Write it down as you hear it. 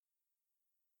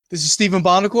This is Stephen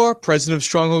Bonacor, president of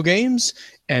Stronghold Games,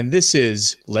 and this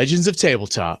is Legends of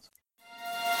Tabletop.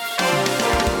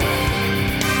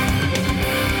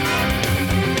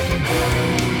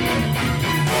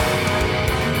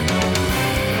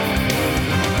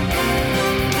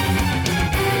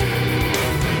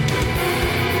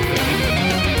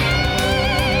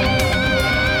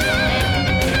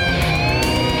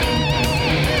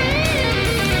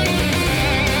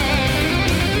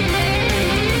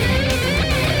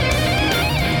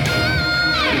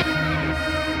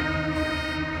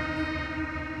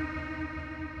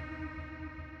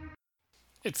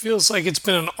 It feels like it's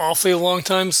been an awfully long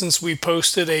time since we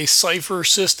posted a Cypher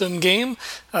system game,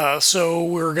 so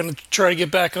we're going to try to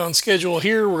get back on schedule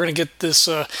here. We're going to get this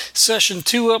session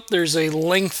 2 up. There's a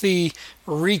lengthy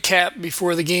recap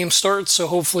before the game starts, so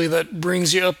hopefully that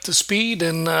brings you up to speed,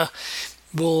 and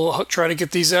we'll try to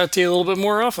get these out to you a little bit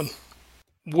more often.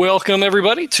 Welcome,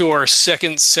 everybody, to our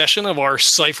second session of our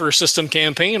Cypher System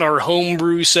campaign, our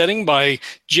homebrew setting by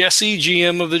Jesse,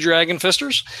 GM of the Dragon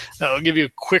Fisters. I'll give you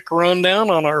a quick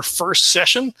rundown on our first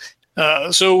session.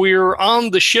 So we're on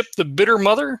the ship, the Bitter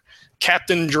Mother.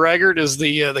 Captain Draggart is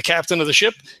the captain of the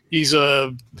ship. He's,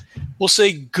 we'll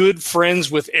say, good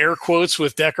friends with air quotes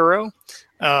with Decaro.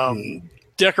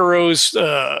 Decaro's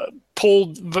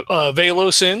pulled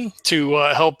Velos in to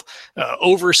help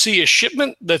oversee a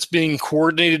shipment that's being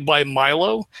coordinated by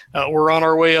Milo. We're on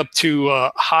our way up to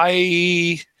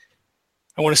I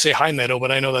want to say High Meadow,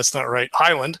 but I know that's not right,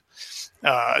 Highland,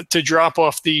 to drop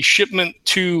off the shipment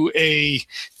to a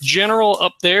general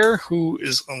up there who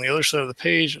is on the other side of the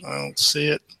page. I don't see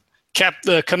it.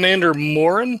 Commander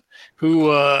Morin, who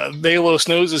Velos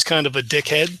knows is kind of a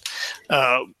dickhead.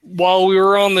 While we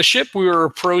were on the ship, we were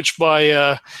approached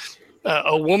by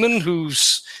a woman who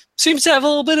seems to have a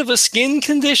little bit of a skin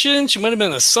condition. She might have been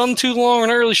in the sun too long. We're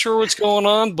not really sure what's going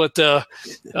on, but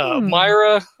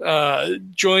Myra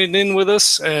joined in with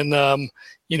us, and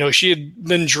she had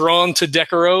been drawn to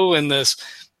Decaro and this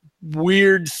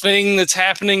weird thing that's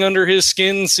happening under his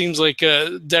skin. Seems like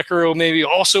Decaro maybe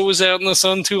also was out in the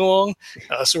sun too long,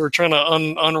 so we're trying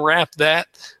to unwrap that.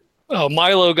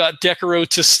 Milo got Decaro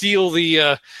to steal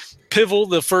the Pivel,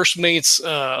 the first mate's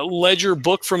ledger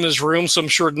book from his room, so I'm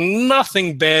sure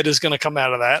nothing bad is going to come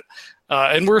out of that.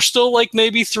 And we're still like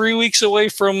maybe 3 weeks away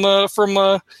from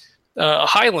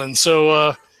Highland,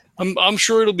 so I'm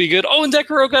sure it'll be good. Oh, and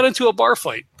Decaro got into a bar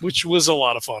fight, which was a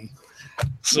lot of fun.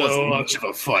 So, wasn't much of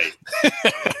a fight.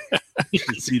 You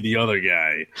should see the other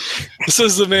guy. This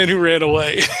is the man who ran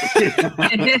away.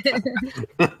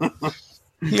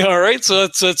 All right, so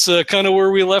that's kind of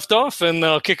where we left off, and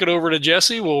I'll kick it over to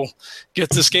Jesse. We'll get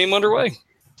this game underway.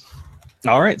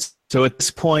 All right, so at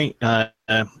this point,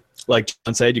 like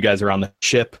John said, you guys are on the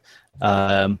ship.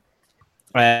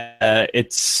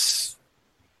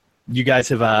 You guys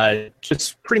have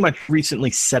just pretty much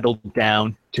recently settled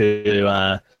down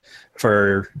to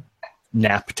for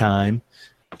nap time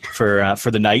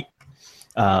for the night.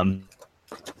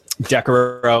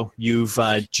 Decaro, you've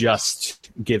just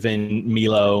given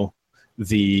Milo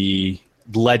the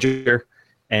ledger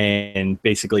and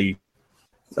basically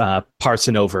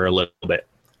parsing over a little bit.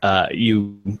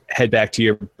 You head back to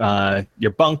your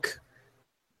bunk,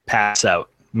 pass out.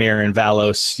 Mira and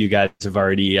Valos, you guys have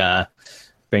already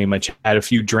pretty much had a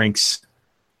few drinks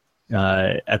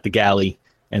at the galley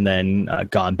and then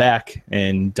gone back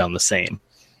and done the same.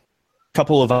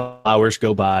 Couple of hours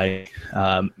go by.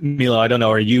 Milo, I don't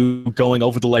know, are you going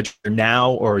over the ledger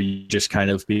now, or are you just kind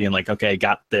of being like, okay,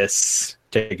 got this,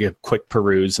 take a quick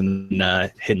peruse and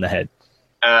hit in the head?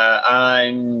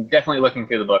 I'm definitely looking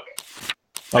through the book.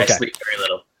 Okay. I sleep very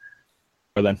little.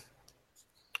 Or then.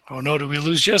 Oh no, did we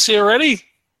lose Jesse already?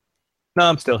 No,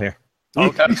 I'm still here.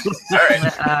 Okay. All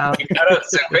right. You got out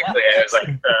so quickly. I was like,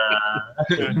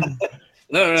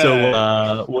 No.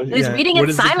 So, He's reading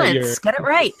in silence. Get it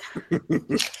right.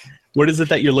 What is it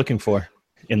that you're looking for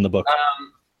in the book?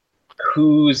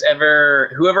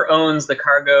 Whoever owns the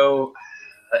cargo,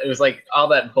 it was like all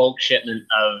that bulk shipment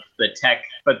of the tech,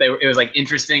 but it was like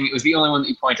interesting. It was the only one that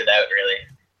you pointed out really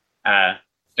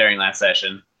during last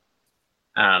session.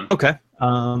 Okay.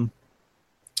 Let's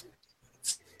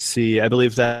see, I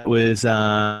believe that was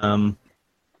that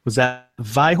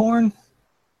Vihorn?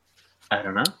 I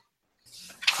don't know.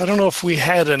 I don't know if we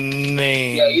had a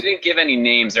name. Yeah, you didn't give any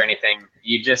names or anything.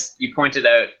 You pointed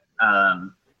out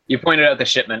the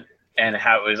shipment and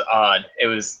how it was odd. It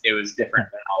was different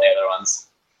than all the other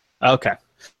ones. Okay.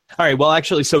 All right. Well,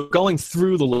 actually, so going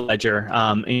through the ledger,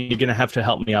 and you're going to have to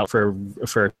help me out for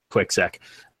a quick sec.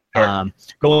 Sure.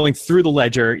 Going through the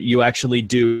ledger, you actually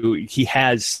do.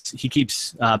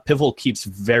 Pivel keeps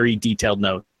very detailed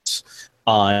notes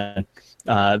on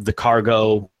the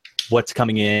cargo, what's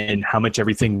coming in, how much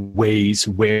everything weighs,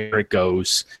 where it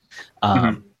goes,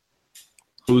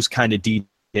 those kind of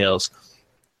details.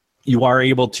 You are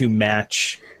able to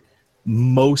match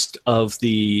most of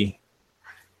the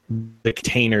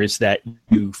containers that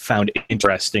you found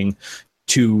interesting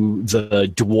to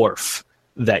the dwarf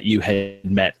that you had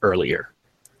met earlier.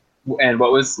 And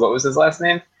what was his last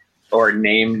name, or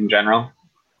name in general?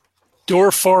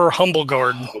 Dorfar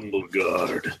Humbleguard.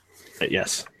 Humbleguard.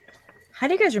 Yes. How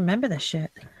do you guys remember this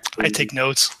shit? I take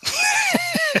notes.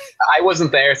 I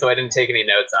wasn't there, so I didn't take any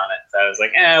notes on it. So I was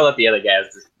like, I'll let the other guys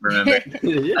remember.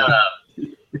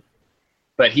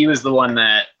 But he was the one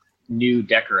that knew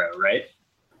Decaro, right?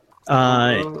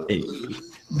 I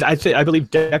believe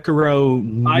Decaro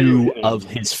knew of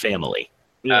his family.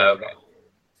 Oh, okay.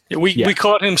 Yeah, we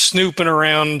caught him snooping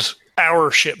around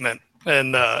our shipment,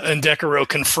 and Decaro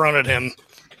confronted him.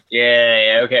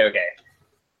 Yeah, okay.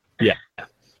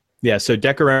 Yeah, so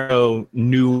Decaro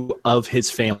knew of his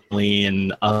family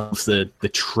and of the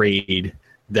trade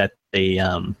that they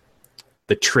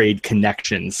the trade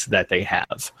connections that they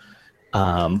have.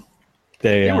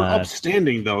 They were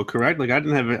upstanding though, correct? Like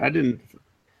they're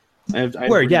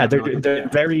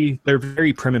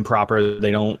very prim and proper.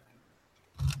 They don't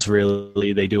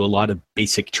really, they do a lot of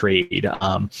basic trade.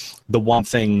 The one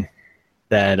thing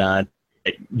that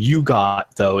you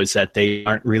got though is that they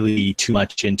aren't really too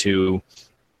much into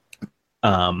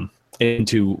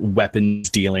weapons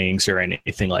dealings or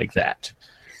anything like that.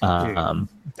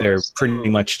 They're pretty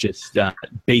much just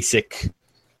basic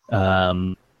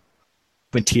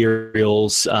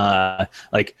materials,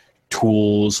 like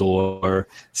tools, or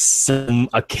some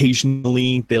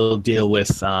occasionally they'll deal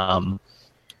with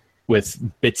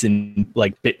bits and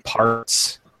like bit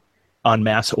parts on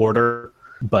mass order,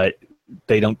 but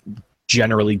they don't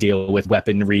generally deal with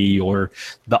weaponry or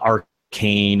the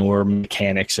arcane or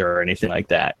mechanics or anything like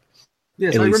that.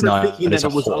 Yes, I remember thinking that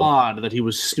it was odd that he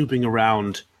was snooping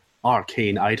around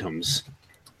arcane items.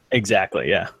 Exactly,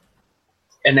 yeah.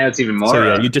 And now it's even more. So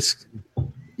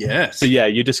yeah,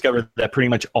 you discovered that pretty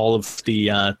much all of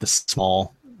the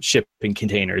small shipping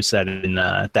containers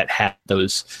that had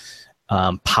those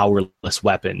powerless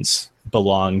weapons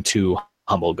belong to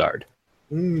Humbleguard.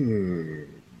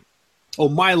 Oh,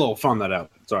 Milo found that out.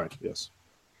 Sorry. Yes.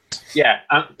 Yeah.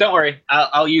 Don't worry.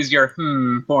 I'll use your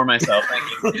for myself.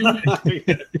 Thank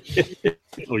you.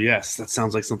 Oh yes, that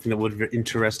sounds like something that would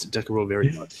interest Decaro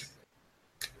very much.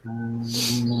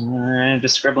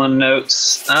 Just scribbling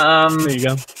notes. There you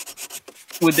go.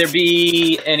 Would there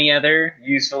be any other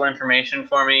useful information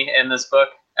for me in this book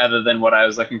other than what I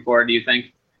was looking for, do you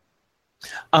think?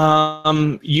 Why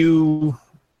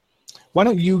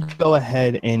don't you go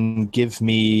ahead and give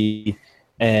me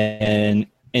an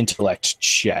intellect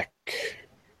check?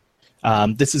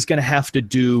 This is going to have to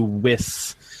do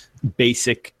with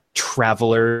basic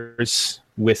travelers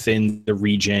within the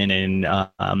region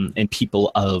and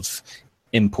people of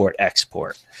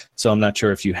import-export. So I'm not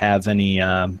sure if you have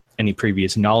any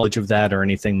previous knowledge of that or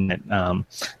anything that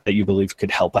you believe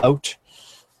could help out.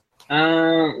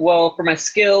 Well, for my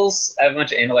skills, I have a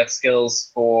bunch of intellect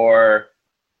skills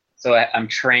so I'm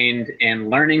trained in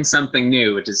learning something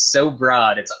new, which is so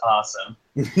broad, it's awesome.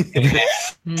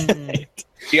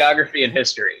 Geography and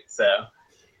history, so.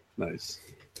 Nice.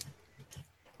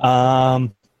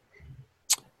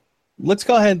 Let's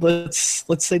go ahead.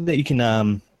 Let's say that you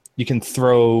can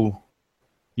throw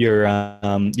your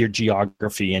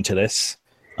geography into this.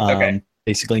 Okay.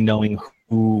 Basically knowing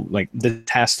who, like, this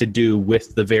has to do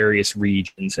with the various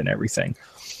regions and everything.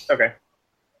 Okay.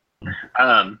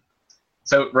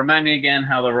 So remind me again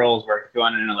how the rolls work if you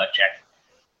want an intellect check.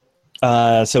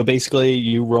 So basically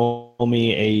you roll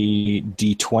me a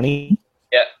d20.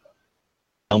 Yep.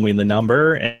 Tell me the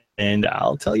number and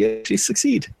I'll tell you if you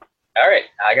succeed. All right.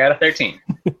 I got a 13.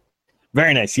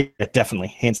 Very nice. Yeah, definitely.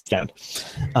 Hands down.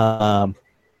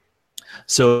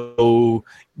 So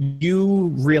you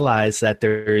realize that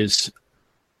there's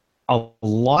a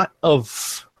lot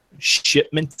of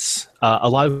shipments, a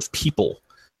lot of people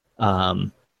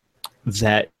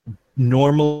that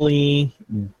normally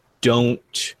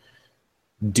don't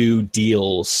do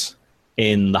deals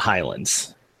in the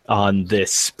Highlands on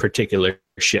this particular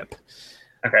ship.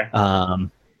 Okay.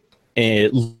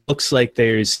 It looks like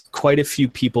there's quite a few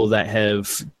people that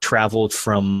have traveled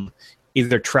from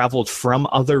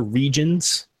other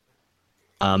regions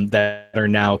that are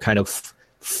now kind of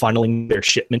funneling their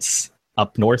shipments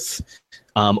up north,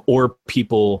 or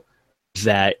people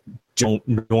that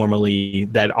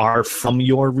that are from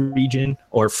your region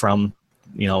or from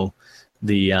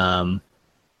the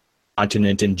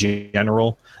continent in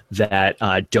general, that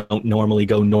don't normally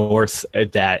go north,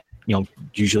 that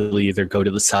usually either go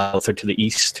to the south or to the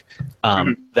east,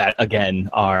 that again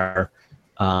are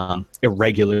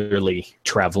irregularly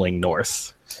traveling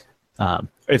north,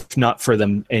 if not for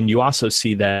them. And you also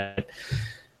see that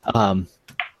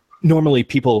normally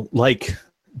people like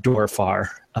Dorfar,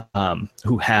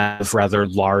 who have rather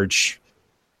large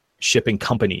shipping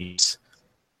companies,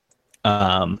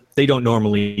 they don't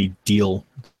normally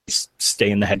stay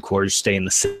in the headquarters, stay in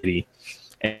the city,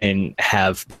 and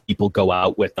have people go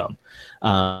out with them.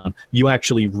 You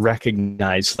actually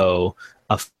recognize, though,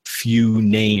 a few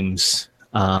names.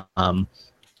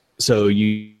 So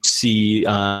you see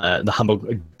the Humble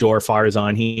Dorfar is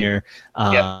on here.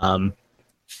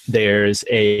 There's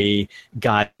a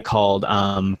guy called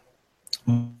Vihorn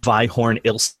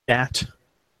Ilstat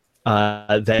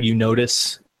that you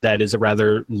notice that is a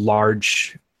rather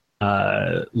large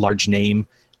name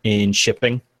in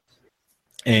shipping.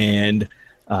 And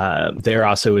there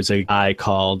also is a guy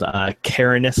called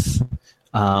Karanith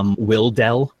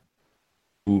Wildell,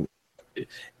 who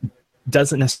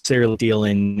doesn't necessarily deal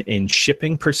in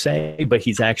shipping per se, but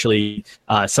he's actually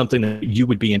something that you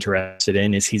would be interested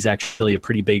in. Is he's actually a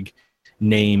pretty big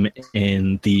name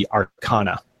in the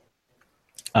Arcana,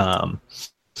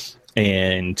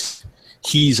 and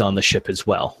he's on the ship as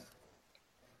well.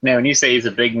 Now, when you say he's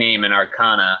a big name in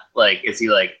Arcana, like, is he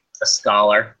like a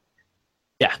scholar?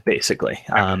 Yeah, basically.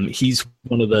 He's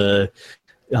one of the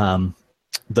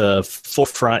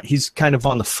forefront. He's kind of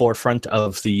on the forefront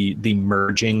of the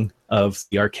merging of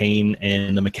the arcane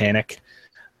and the mechanic.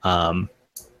 And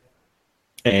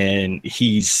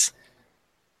he's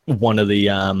one of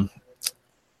the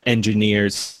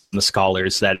engineers and the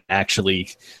scholars that actually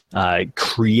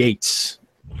creates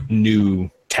new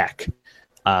tech,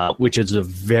 which is a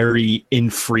very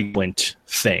infrequent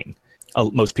thing.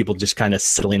 Most people just kind of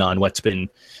settling on what's been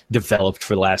developed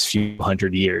for the last few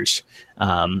hundred years,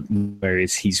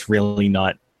 whereas he's really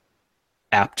not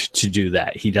apt to do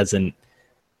that. He doesn't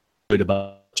do it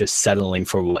about just settling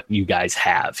for what you guys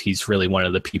have. He's really one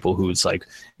of the people who's like,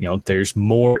 there's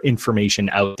more information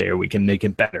out there. We can make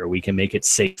it better. We can make it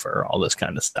safer, all this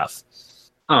kind of stuff.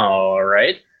 All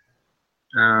right.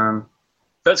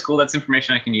 That's cool. That's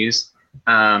information I can use.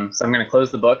 So I'm going to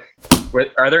close the book.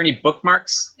 Are there any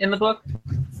bookmarks in the book?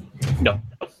 No.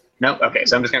 No? Okay,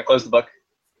 so I'm just going to close the book.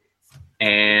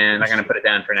 And I'm going to put it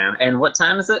down for now. And what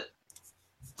time is it?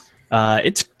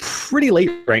 It's pretty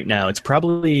late right now. It's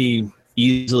probably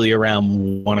easily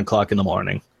around 1 o'clock in the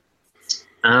morning.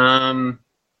 Happen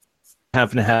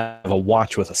to have a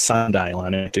watch with a sundial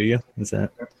on it, do you? Is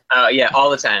that? Yeah, all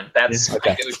the time. That's yeah,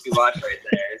 okay. what you watch right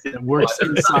there. It works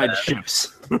inside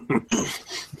ships.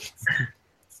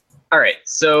 All right,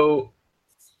 so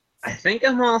I think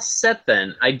I'm all set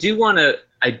then. I do want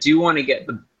to get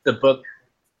the book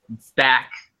back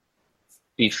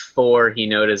before he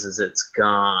notices it's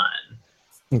gone.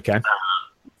 Okay.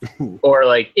 Or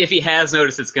like if he has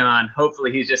noticed it's gone,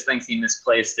 hopefully he just thinks he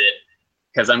misplaced it,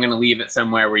 because I'm going to leave it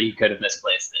somewhere where he could have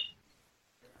misplaced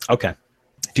it. Okay.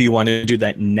 Do you want to do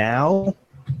that now?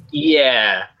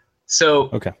 Yeah. So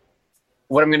okay.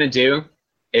 What I'm going to do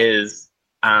is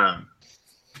I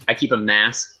keep a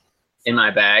mask in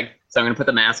my bag. So I'm going to put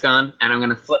the mask on, and I'm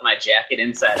going to flip my jacket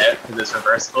inside out because it's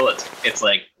reversible. It's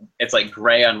like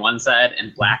gray on one side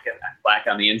and black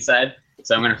on the inside.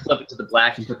 So I'm going to flip it to the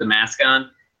black and put the mask on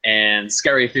and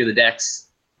scurry through the decks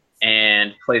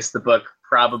and place the book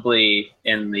probably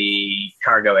in the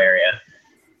cargo area.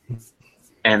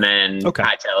 And then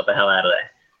hightail it the hell out of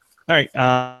there. All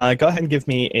right. Go ahead and give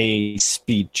me a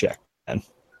speed check then.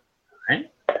 All right.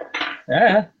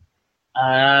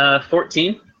 Yeah.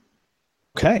 14.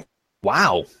 Okay.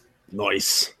 Wow.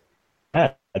 Nice.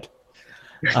 Bad.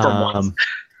 From once.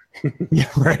 Yeah,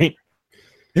 right.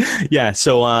 Yeah,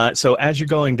 so as you're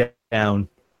going down,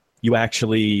 you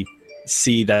actually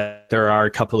see that there are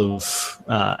a couple of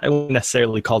I wouldn't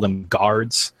necessarily call them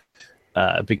guards,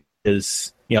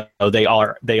 because they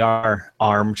are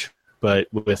armed, but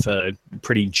with a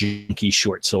pretty junky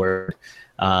short sword,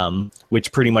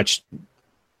 which pretty much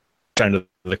kind of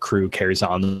the crew carries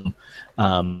on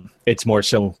them. It's more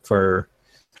so for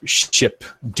ship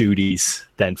duties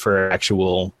than for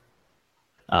actual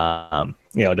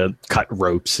to cut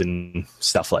ropes and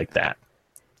stuff like that.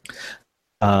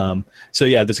 So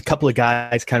yeah, there's a couple of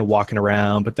guys kind of walking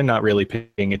around, but they're not really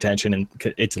paying attention, and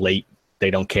it's late. They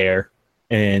don't care.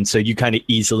 And so you kind of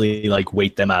easily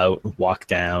wait them out, walk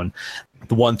down.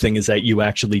 The one thing is that you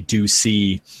actually do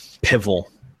see Pivel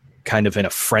kind of in a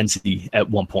frenzy at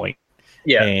one point.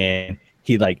 Yeah. And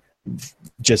he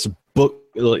just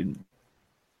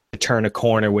to turn a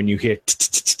corner when you hear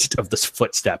of the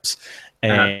footsteps,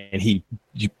 and you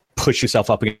push yourself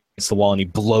up against the wall, and he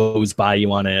blows by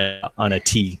you on a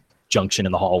T junction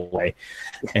in the hallway,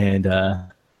 and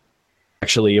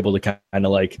actually able to kind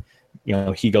of like,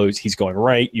 he's going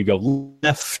right, you go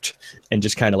left, and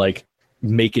just kind of like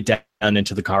make it down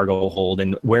into the cargo hold.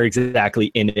 And where exactly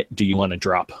in it do you want to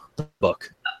drop the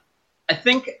book? I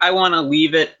think I want to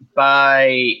leave it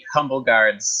by Humble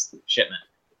Guard's shipment.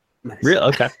 Nice. Real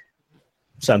okay,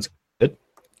 sounds good.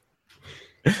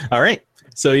 All right,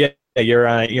 so yeah, you're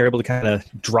able to kind of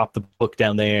drop the book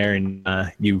down there, and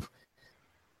you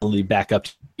lead back up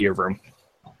to your room.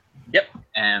 Yep,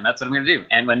 and that's what I'm gonna do.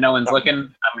 And when no one's looking,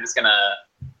 I'm just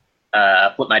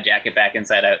gonna put my jacket back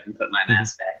inside out and put my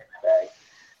mask back in my bag.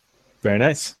 Very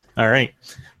nice. All right.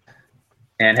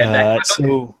 And head back.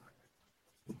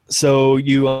 So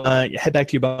you head back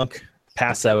to your bunk,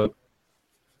 pass out.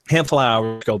 Handful of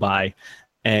hours go by,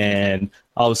 and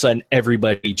all of a sudden,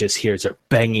 everybody just hears her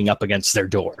banging up against their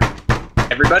door.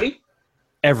 Everybody?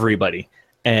 Everybody.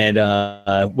 And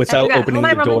without opening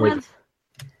the door,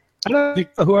 I don't think,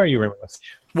 who are you rooming with?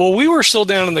 Well, we were still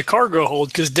down in the cargo hold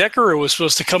because Decker was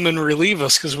supposed to come and relieve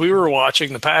us because we were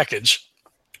watching the package.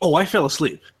 Oh, I fell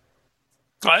asleep.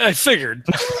 I figured.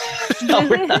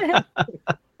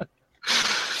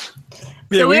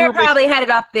 So we were probably headed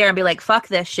up there and be like, fuck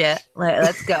this shit.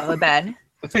 Let's go to bed.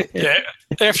 Yeah.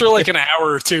 After like an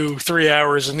hour or 2, 3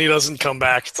 hours, and he doesn't come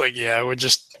back, it's like, yeah, we'll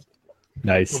just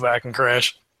Nice. go back and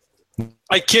crash.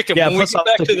 I kick him. Yeah, when we plus get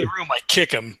back also- to the room, I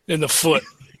kick him in the foot.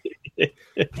 I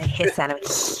hiss at him.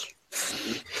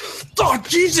 Oh,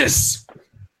 Jesus!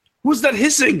 Who's that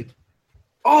hissing?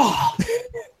 Oh,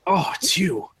 it's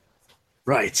you.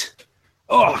 Right.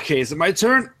 Oh, okay, is it my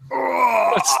turn?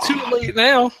 Oh, It's too late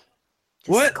now. Just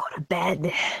What? go to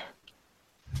bed.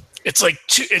 It's like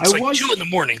 2 in the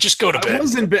morning. Just go to I bed.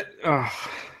 was in bed.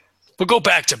 But go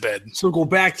back to bed. So go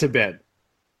back to bed.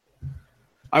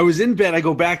 I was in bed. I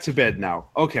go back to bed now.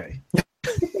 Okay.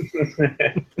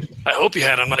 I hope you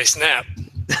had a nice nap.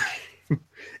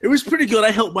 It was pretty good.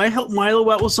 I helped Milo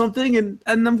out with something, and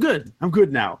I'm good. I'm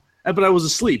good now. But I was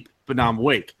asleep, but now I'm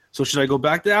awake. So should I go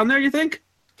back down there, you think?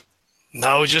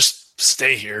 No, just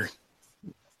stay here.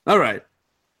 All right.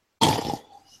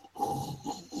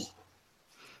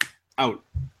 Out.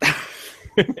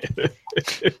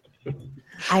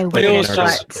 I Like wouldn't it was have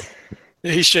just- thought.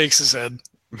 He shakes his head.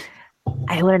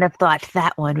 I wouldn't have thought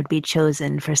that one would be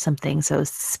chosen for something so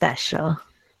special.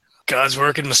 God's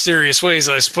work in mysterious ways,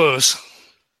 I suppose.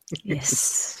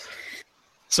 Yes.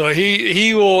 So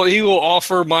he will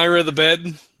offer Myra the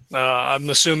bed. I'm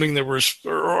assuming there was,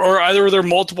 or either were there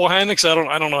multiple hammocks. I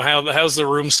don't know how's the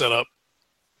room set up.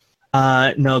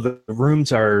 No, the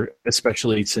rooms are,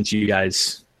 especially since you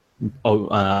guys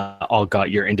all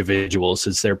got your individuals,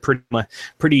 is they're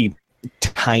pretty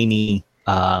tiny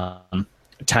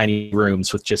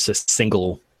rooms with just a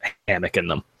single hammock in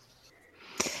them.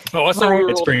 Oh, I thought we were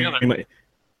It's all pretty together. much,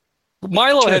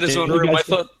 Milo Sure, had his you own room. guys I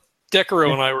thought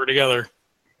Decaro and I were together.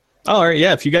 oh, all right,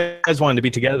 yeah. If you guys wanted to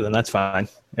be together, then that's fine.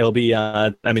 It'll be.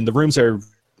 I mean, the rooms are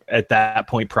at that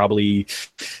point probably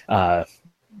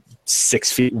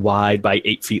 6 feet wide by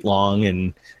 8 feet long,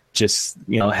 and just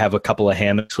have a couple of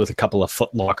hammocks with a couple of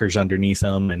foot lockers underneath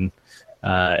them, and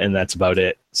that's about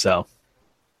it. So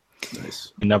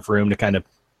Nice. enough room to kind of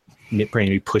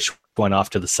maybe push one off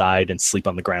to the side and sleep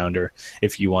on the ground, or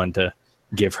if you wanted to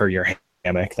give her your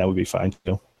hammock, that would be fine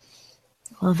too.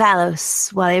 Well,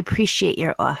 Valos, while I appreciate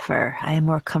your offer, I am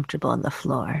more comfortable on the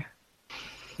floor.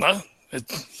 Well,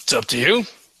 it's up to you.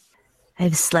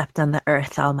 I've slept on the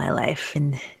earth all my life,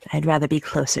 and I'd rather be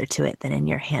closer to it than in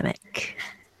your hammock.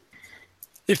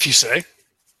 If you say.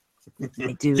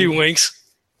 I do. He winks.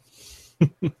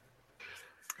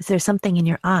 Is there something in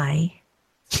your eye?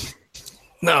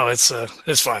 No, it's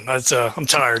fine. I'm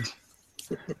tired.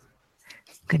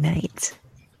 Good night.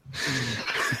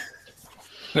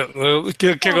 He'll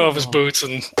kick off his boots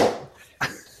and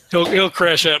he'll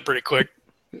crash out pretty quick.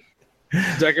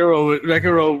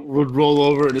 Decaro would roll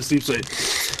over in his sleep, say,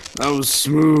 "That was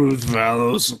smooth,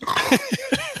 Valos."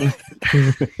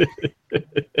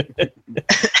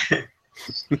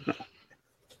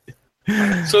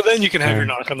 So then you can have your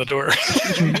knock on the door.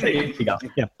 There you go.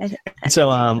 Yeah. So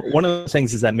one of the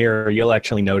things is that Mirror, you'll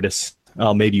actually notice,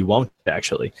 oh, maybe you won't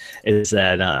actually, is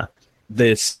that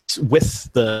this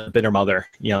with the Bitter Mother,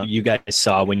 you guys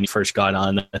saw when you first got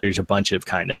on that there's a bunch of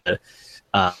kind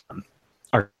of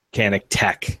arcanic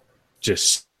tech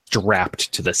just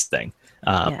strapped to this thing.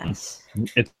 Yes.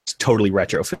 It's totally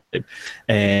retrofitted.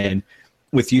 And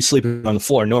with you sleeping on the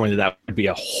floor, normally that would be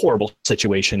a horrible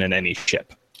situation in any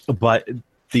ship. But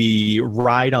the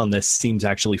ride on this seems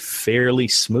actually fairly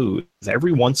smooth.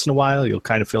 Every once in a while, you'll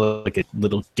kind of feel like a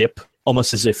little dip,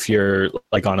 almost as if you're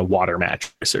like on a water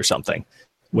mattress or something,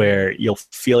 where you'll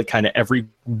feel it kind of every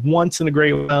once in a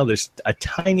great while. There's a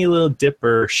tiny little dip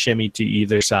or shimmy to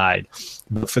either side,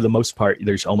 but for the most part,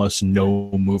 there's almost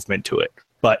no movement to it.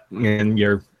 But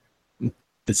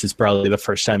this is probably the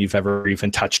first time you've ever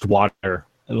even touched water,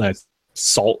 like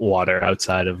salt water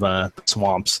outside of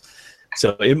swamps.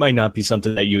 So it might not be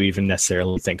something that you even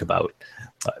necessarily think about.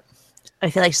 But I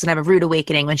feel like she's gonna have a rude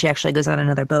awakening when she actually goes on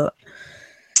another boat.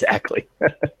 exactly.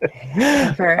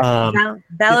 For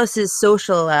Valos's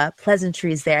social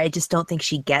pleasantries there, I just don't think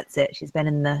she gets it. She's been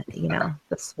in the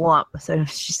the swamp, so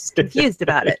she's confused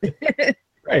about it.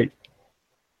 Right.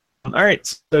 All right.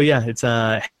 So yeah, it's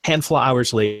a handful of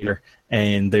hours later,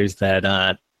 and there's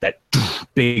that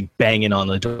big banging on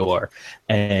the door,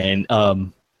 and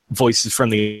voices from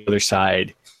the other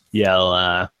side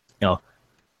yell,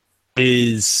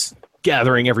 is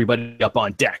gathering everybody up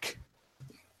on deck.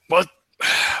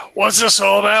 What's this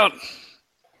all about?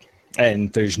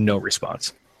 And there's no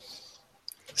response.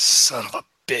 Son of a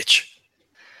bitch.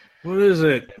 What is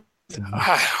it?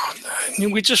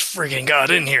 We just freaking got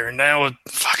in here, and now it's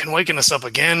fucking waking us up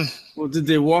again. Well, did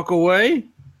they walk away?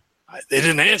 They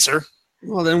didn't answer.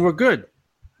 Well, then we're good.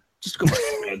 Just go back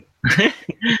to bed.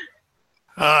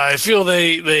 I feel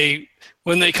they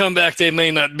when they come back, they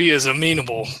may not be as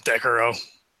amenable, Decaro.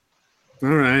 All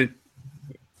right.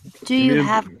 Do you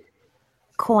have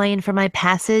coin for my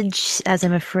passage? As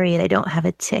I'm afraid I don't have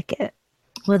a ticket.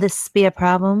 Will this be a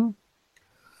problem?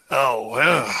 Oh,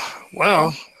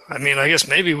 well, I mean, I guess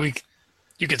maybe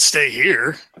you could stay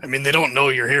here. I mean, they don't know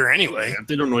you're here anyway. If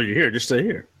they don't know you're here, just stay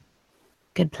here.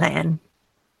 Good plan.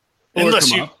 Or Unless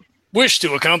come you up. wish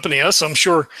to accompany us, I'm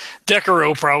sure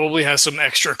Decaro probably has some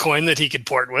extra coin that he could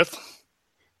part with.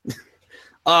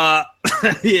 Yeah.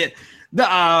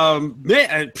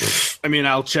 I mean,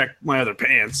 I'll check my other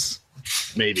pants,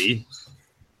 maybe.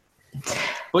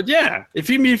 But yeah, if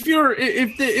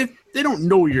they don't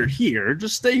know you're here,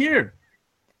 just stay here.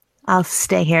 I'll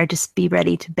stay here. Just be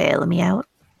ready to bail me out.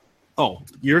 Oh,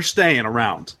 you're staying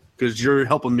around because you're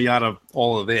helping me out of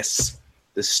all of this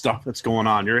stuff that's going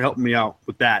on. You're helping me out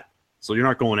with that, so you're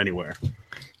not going anywhere.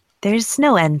 There's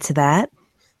no end to that.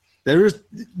 There is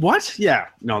what? Yeah,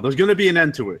 no, there's going to be an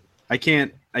end to it. I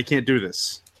can't do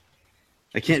this.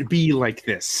 I can't be like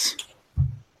this.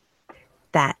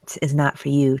 That is not for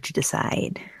you to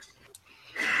decide.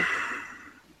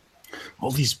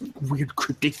 All these weird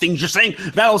cryptic things you're saying.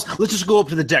 Vals, let's just go up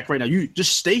to the deck right now. You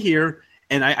just stay here,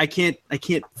 and I can't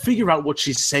figure out what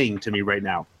she's saying to me right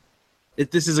now.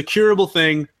 This is a curable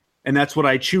thing, and that's what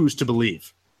I choose to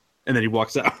believe. And then he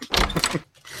walks out.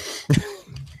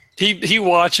 He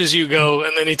watches you go,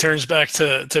 and then he turns back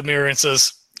to Mira and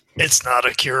says, "It's not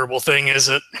a curable thing, is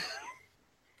it?"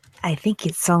 I think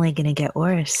it's only going to get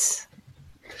worse.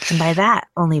 And by that,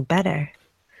 only better.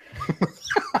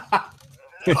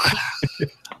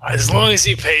 As long as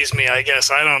he pays me, I guess.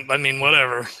 I mean,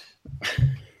 whatever.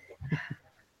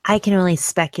 I can only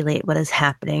speculate what is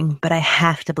happening, but I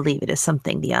have to believe it is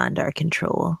something beyond our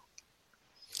control.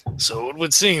 So it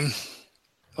would seem.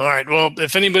 All right, well,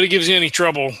 if anybody gives you any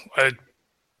trouble,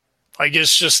 I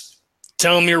guess just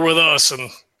tell them you're with us, and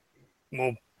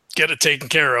we'll get it taken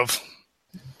care of.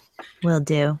 Will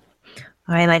do.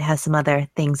 Or I might have some other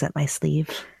things up my sleeve.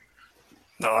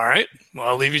 All right, well,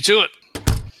 I'll leave you to it.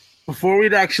 Before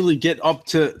we'd actually get up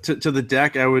to the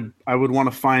deck, I would want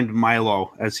to find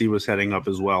Milo as he was heading up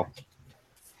as well.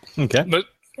 Okay. But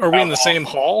are we in the same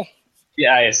hall?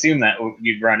 Yeah, I assume that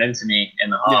you'd run into me in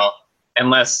the hall.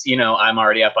 Unless, I'm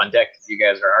already up on deck because you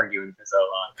guys are arguing for so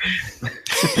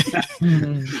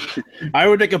long. I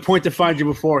would make a point to find you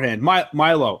beforehand.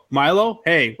 Milo,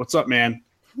 hey, what's up, man?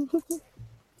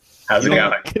 How's it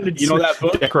going? You know that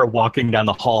book? Decro walking down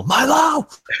the hall. Milo!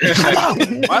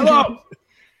 Milo!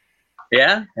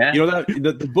 Yeah. You know that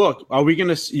the book? Are we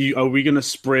gonna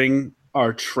spring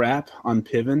our trap on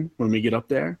Piven when we get up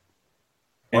there?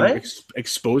 And What?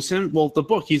 Expose him? Well, the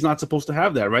book, he's not supposed to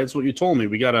have that, right? That's what you told me.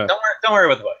 We gotta. Don't worry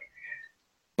about the book.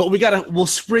 But we'll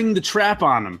spring the trap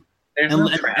on him. There's And, no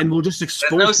trap. and we'll just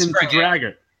expose him to springing.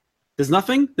 Draggart. There's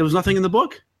nothing? There was nothing in the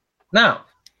book? No,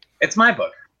 it's my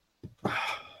book.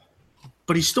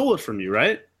 But he stole it from you,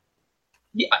 right?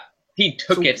 Yeah, he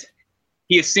took it.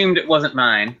 He assumed it wasn't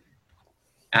mine.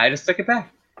 I just took it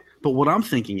back. But what I'm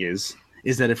thinking is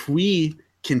that if we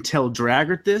can tell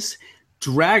Draggart this,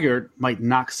 Draggart might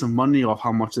knock some money off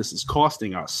how much this is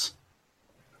costing us.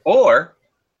 Or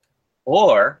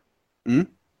Hmm?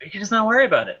 we can just not worry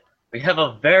about it. We have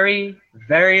a very,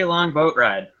 very long boat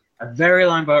ride. A very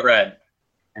long boat ride.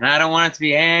 and I don't want it to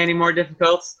be any more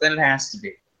difficult than it has to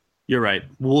be. You're right.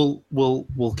 We'll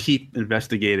keep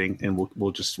investigating, and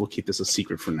we'll keep this a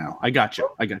secret for now. I got you.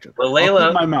 We'll lay I'll low,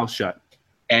 keep my mouth shut.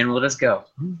 and we'll just go.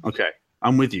 Okay,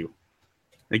 I'm with you.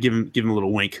 I give him a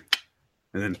little wink,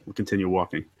 and then we'll continue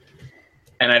walking.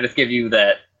 And I just give you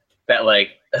that like.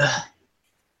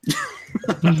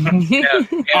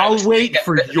 I'll wait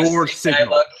for your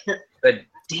signal. But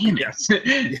damn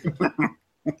it.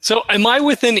 So, am I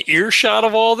within earshot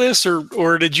of all this,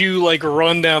 or did you like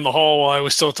run down the hall while I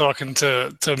was still talking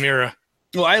to Mira?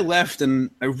 Well, I left and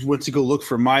I went to go look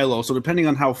for Milo. So depending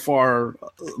on how far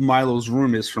Milo's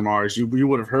room is from ours, you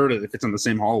would have heard it if it's in the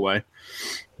same hallway.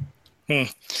 But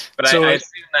So- I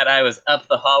assume that I was up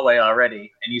the hallway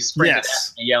already, and you sprinted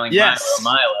Yes. at me yelling, Yes.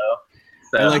 Milo, Milo.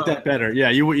 So, I like that better. Yeah,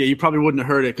 you probably wouldn't have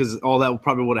heard it because all that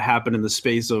probably would have happened in the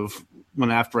space of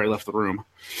when after I left the room.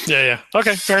 Yeah.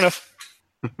 Okay, fair enough.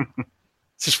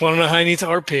 Just want to know how I need to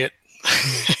RP it.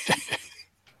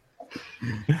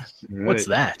 What's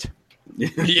that?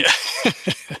 Yeah.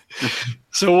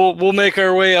 So we'll make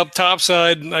our way up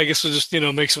topside. I guess we'll just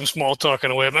make some small talk on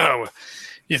the way up. Oh,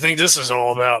 you think this is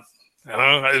all about? I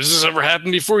don't know. Has this ever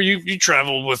happened before? You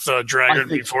traveled with Dragon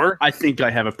before? I think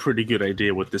I have a pretty good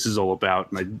idea what this is all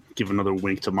about, and I give another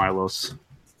wink to Milo.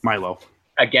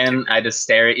 Again, I just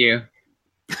stare at you,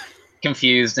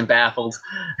 confused and baffled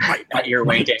at your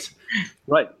winking.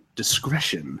 Right.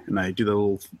 Discretion. And I do the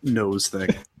little nose thing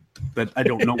that I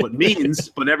don't know what means,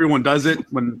 but everyone does it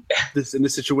when in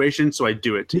this situation, so I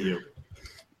do it to you.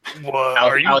 What,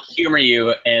 I'll humor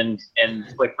you and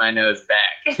flick my nose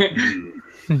back.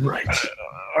 Right.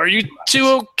 Are you two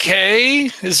okay?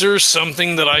 Is there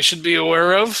something that I should be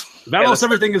aware of? Valos,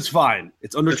 everything is fine.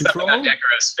 It's under There's something control. on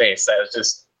Decoros' face. I was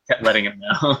just letting him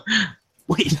know.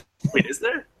 Wait, is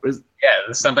there? Yeah,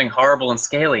 there's something horrible and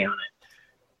scaly on it.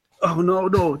 Oh no,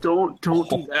 don't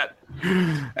do that.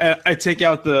 I take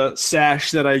out the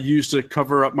sash that I used to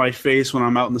cover up my face when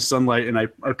I'm out in the sunlight, and I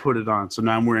put it on. So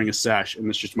now I'm wearing a sash, and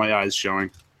it's just my eyes showing.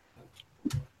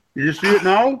 You just see it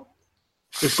now?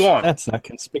 It's gone. That's not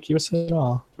conspicuous at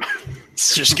all. It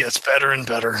just gets better and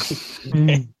better.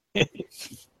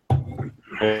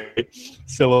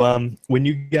 So when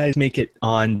you guys make it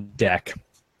on deck,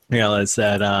 you realize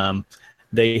that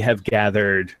they have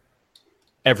gathered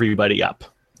everybody up.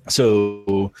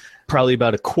 So probably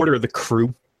about a quarter of the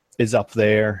crew is up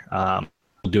there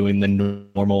doing the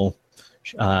normal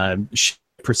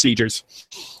procedures.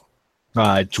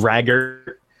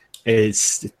 Dragger is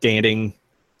standing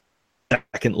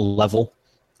second level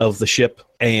of the ship,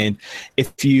 and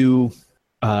if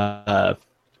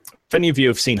any of you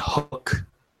have seen Hook,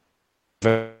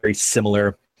 very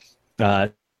similar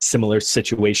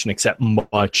situation, except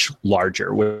much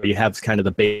larger, where you have kind of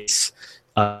the base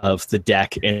of the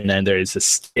deck, and then there's a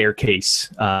staircase.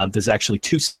 There's actually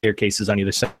two staircases on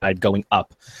either side going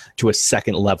up to a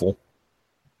second level.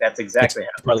 That's exactly how.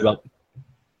 Probably about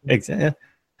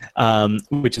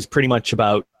which is pretty much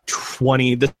about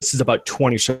 20. This is about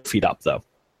 20 feet up, though.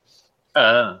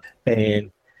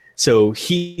 And so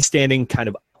he's standing kind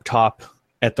of up top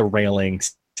at the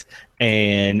railings,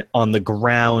 and on the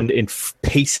ground and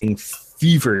pacing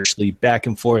feverishly back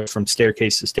and forth from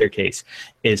staircase to staircase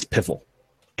is Piffle.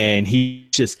 And he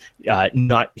just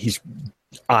his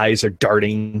eyes are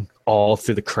darting all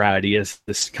through the crowd. He has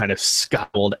this kind of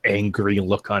scowled, angry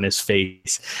look on his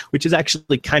face, which is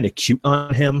actually kind of cute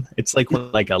on him. It's like when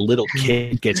a little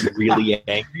kid gets really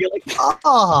angry, you're like,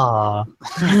 ah.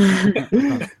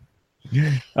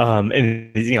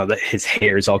 And his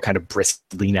hair is all kind of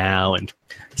bristly now, and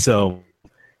so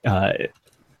finally,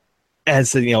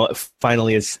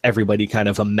 as everybody kind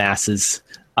of amasses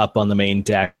up on the main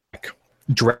deck,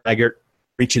 Draggart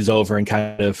reaches over and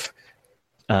kind of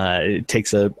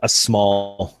takes a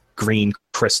small green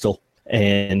crystal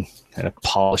and kind of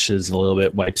polishes a little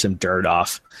bit, wipes some dirt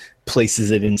off,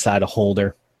 places it inside a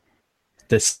holder.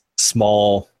 This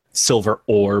small silver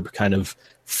orb kind of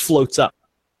floats up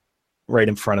right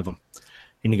in front of him,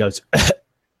 and he goes, the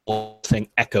whole thing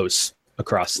echoes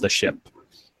across the ship.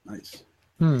 Nice.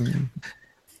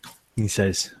 He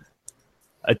says,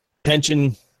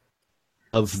 attention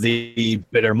of the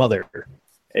bitter mother.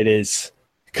 It is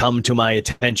come to my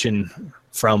attention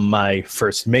from my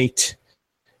first mate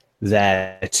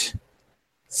that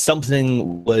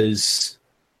something was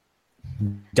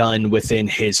done within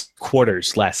his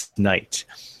quarters last night.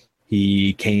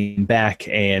 He came back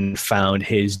and found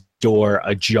his door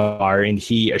ajar, and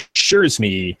he assures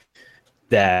me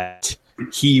that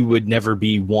he would never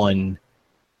be one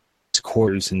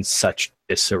quarters in such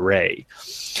disarray.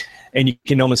 And you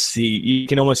can almost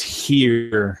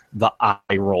hear the eye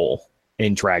roll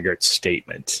in Draggert's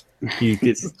statement. He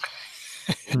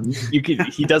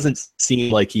doesn't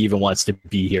seem like he even wants to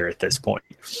be here at this point.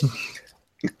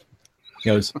 He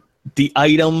goes, the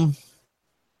item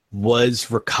was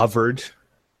recovered.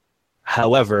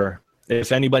 However,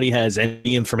 if anybody has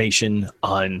any information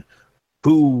on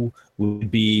who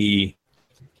would be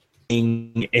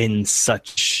in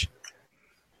such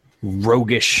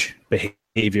roguish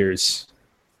behaviors,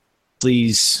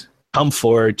 please come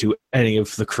forward to any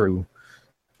of the crew,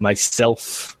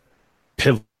 myself,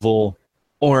 Pivotal,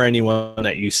 or anyone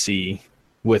that you see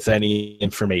with any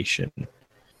information.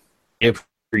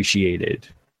 Appreciated.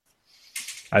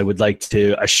 I would like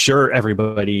to assure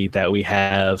everybody that we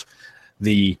have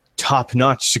the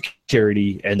top-notch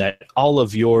security and that all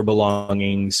of your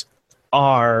belongings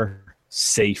are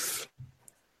safe.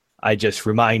 I just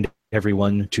remind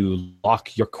everyone to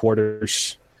lock your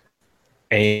quarters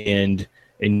and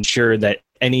ensure that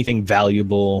anything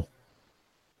valuable,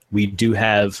 we do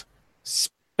have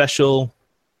special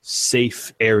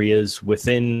safe areas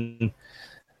within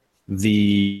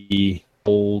the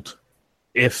hold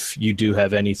if you do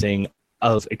have anything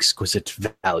of exquisite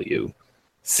value.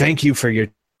 Thank you for your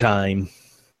time,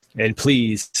 and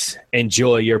please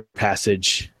enjoy your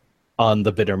passage on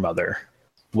the Bitter Mother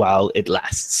while it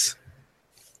lasts.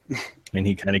 And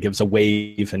he kind of gives a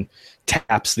wave and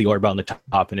taps the orb on the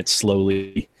top, and it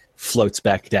slowly floats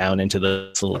back down into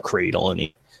this little cradle, and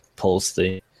he pulls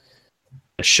the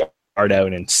shard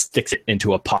out and sticks it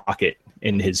into a pocket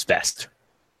in his vest.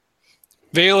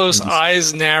 Velos'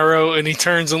 eyes narrow, and he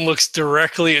turns and looks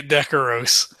directly at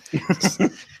Dekaros.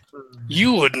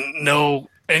 You wouldn't know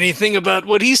anything about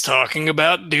what he's talking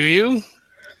about, do you?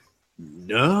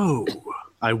 No,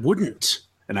 I wouldn't.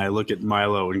 And I look at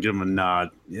Milo and give him a nod.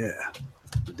 Yeah.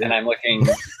 And I'm looking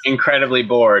incredibly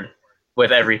bored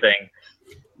with everything.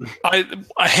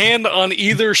 A hand on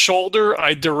either shoulder,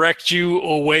 I direct you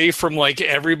away from like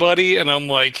everybody, and I'm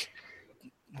like,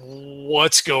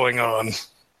 what's going on?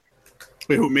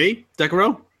 Wait, who, me?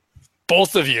 Dekaro?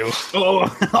 Both of you.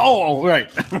 Oh, right.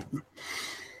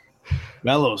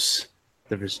 Velos,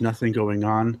 there is nothing going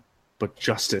on but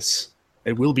justice.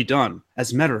 It will be done.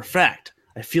 As a matter of fact,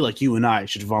 I feel like you and I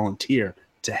should volunteer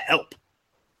to help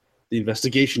the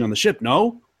investigation on the ship,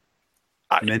 no?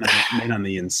 Men on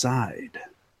the inside.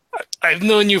 I've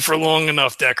known you for long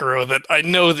enough, Dekaro, that I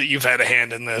know that you've had a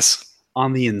hand in this.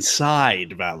 On the inside,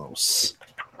 Velos,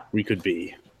 we could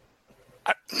be.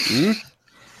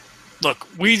 Look,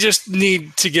 we just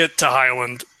need to get to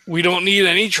Highland. We don't need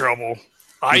any trouble.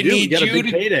 I need you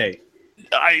to payday.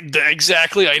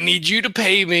 Exactly. I need you to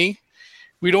pay me.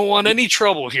 We don't want any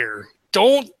trouble here.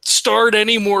 Don't start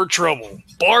any more trouble.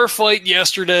 Bar fight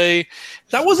yesterday.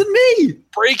 That wasn't me.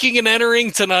 Breaking and entering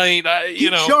tonight. He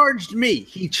charged me.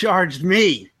 He charged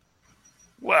me.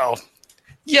 Well,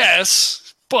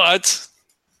 yes, but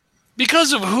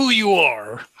because of who you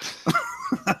are.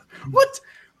 What?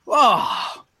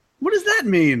 Oh, what does that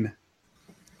mean?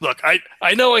 Look, I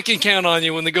know I can count on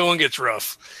you when the going gets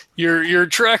rough. Your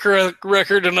track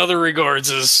record in other regards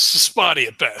is spotty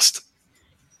at best.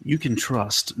 You can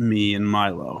trust me and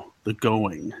Milo. The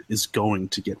going is going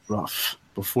to get rough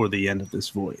before the end of this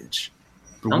voyage.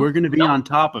 But we're going to be on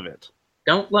top of it.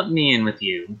 Don't let me in with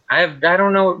you. I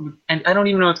don't know, and I don't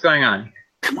even know what's going on.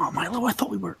 Come on, Milo. I thought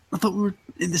we were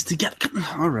in this together.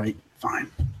 All right,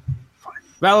 fine.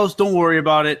 Velos, don't worry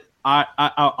about it.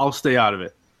 I'll stay out of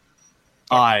it.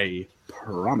 I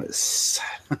promise.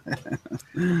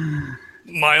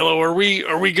 Milo, are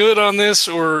we good on this,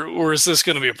 or is this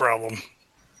going to be a problem?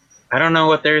 I don't know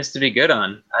what there is to be good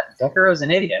on. Dekaro's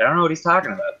an idiot. I don't know what he's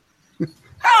talking about.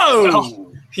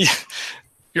 Oh! Well,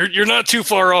 you're not too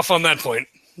far off on that point.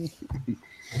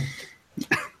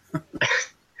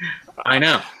 I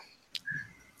know.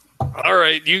 All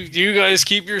right, you guys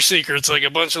keep your secrets like a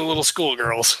bunch of little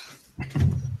schoolgirls.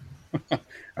 Are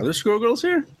there schoolgirls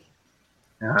here?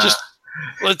 Just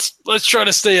let's try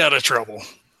to stay out of trouble.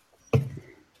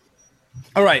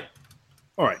 All right.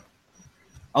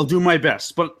 I'll do my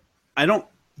best, but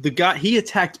he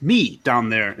attacked me down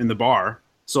there in the bar.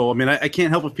 So, I mean, I can't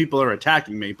help if people are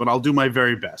attacking me, but I'll do my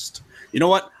very best. You know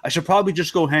what? I should probably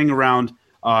just go hang around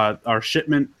our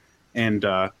shipment and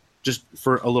just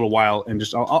for a little while, and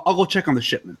just I'll go check on the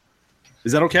shipment.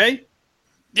 Is that okay?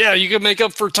 Yeah, you could make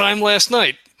up for time last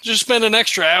night. Just spend an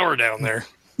extra hour down there.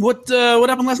 What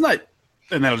happened last night?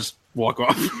 And I'll just walk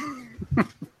off.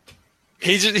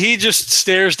 He just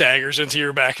stares daggers into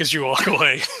your back as you walk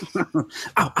away.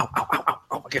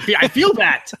 Ow. I feel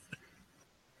that.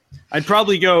 I'd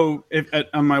probably go,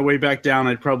 on my way back down,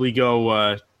 I'd probably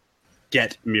go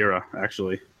get Mira,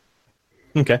 actually.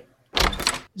 Okay.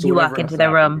 So You whatever walk has into to the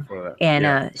happen room, before that. and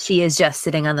Yeah. she is just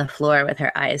sitting on the floor with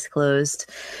her eyes closed,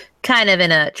 kind of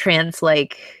in a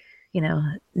trance-like,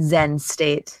 Zen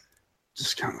state.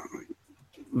 Just kind of like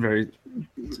very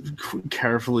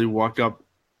carefully walk up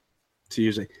to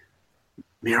you, say,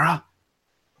 Mira,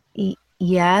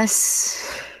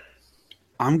 Yes.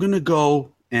 I'm gonna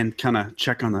go and kind of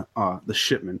check on the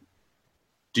shipment.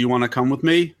 Do you want to come with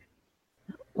me?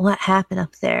 What happened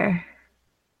up there?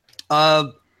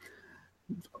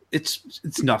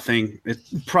 It's nothing.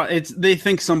 They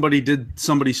think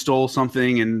somebody stole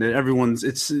something, and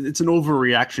it's an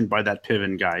overreaction by that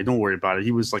Piven guy. Don't worry about it.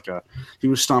 He was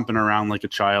stomping around like a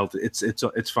child.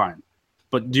 It's fine.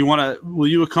 But will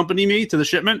you accompany me to the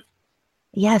shipment?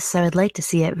 Yes, I would like to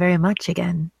see it very much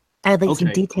again. I would like some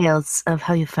Okay. details of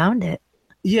how you found it.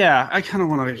 Yeah, I kind of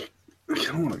want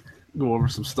to go over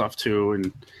some stuff too,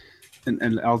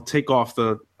 and I'll take off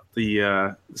the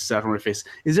stuff on my face.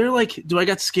 Is there do I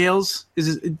got scales?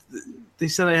 They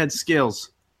said I had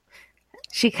scales.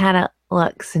 She kind of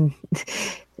looks and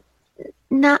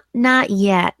not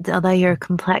yet, although your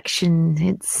complexion,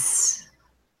 it's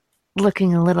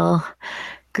looking a little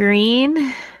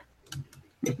green.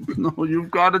 No, you've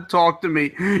got to talk to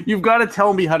me. You've got to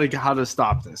tell me how to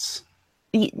stop this.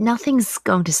 Nothing's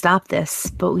going to stop this,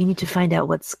 but we need to find out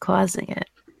what's causing it.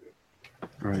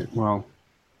 All right. Well,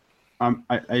 I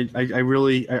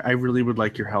really would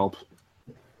like your help.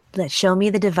 Let's show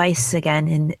me the device again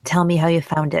and tell me how you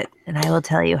found it, and I will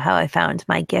tell you how I found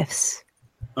my gifts.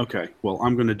 Okay. Well,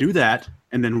 I'm going to do that,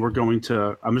 and then I'm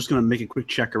just going to make a quick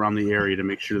check around the area to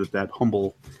make sure that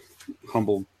humble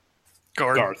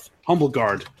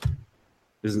guard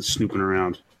isn't snooping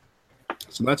around.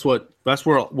 So that's where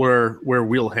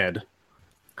we'll head.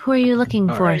 Who are you looking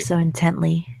All for right. so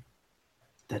intently?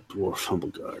 That dwarf humble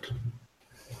guard.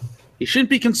 He shouldn't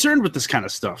be concerned with this kind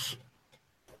of stuff.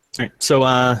 All right.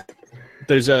 So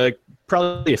there's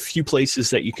probably a few places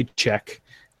that you could check.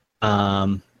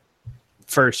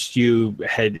 First,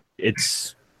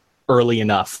 it's early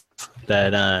enough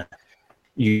that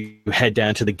you head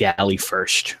down to the galley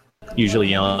first.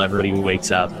 Usually, everybody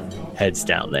wakes up, heads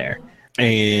down there,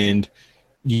 and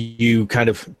you kind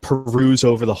of peruse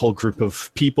over the whole group of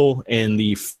people. And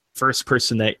the first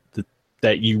person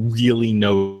that you really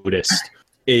noticed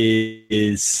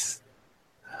is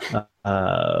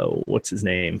what's his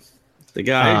name? The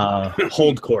guy.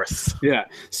 Holdcorth. Yeah.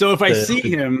 So if I The- see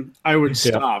him, I would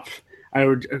stop. I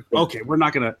would. Okay,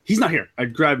 he's not here.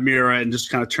 I'd grab Mira and just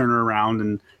kind of turn her around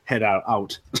and head out.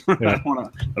 Yeah. I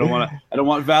don't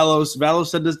want Valos. Valos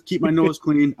said to keep my nose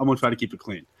clean. I'm gonna try to keep it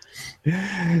clean. All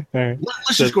right.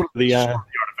 Let's So just go to the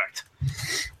artifact.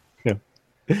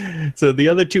 So the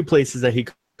other two places that he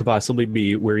could possibly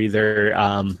be were either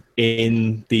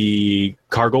in the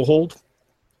cargo hold,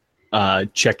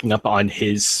 checking up on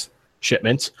his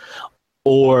shipments,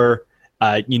 or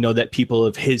that people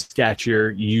of his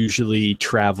stature usually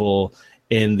travel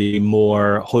in the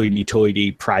more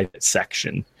hoity-toity private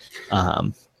section,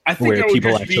 I think where I would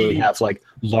people just actually have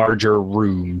larger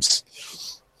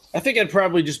rooms. I think I'd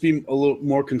probably just be a little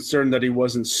more concerned that he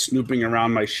wasn't snooping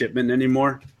around my shipment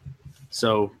anymore.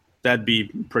 So that'd be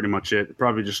pretty much it.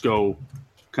 Probably just go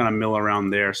kind of mill around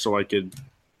there so I could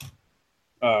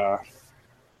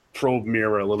probe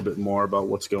Mira a little bit more about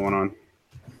what's going on.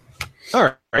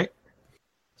 All right.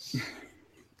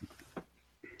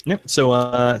 Yep.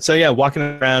 So yeah, walking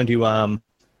around, you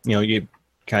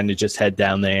kind of just head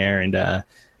down there, and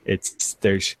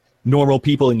there's normal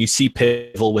people, and you see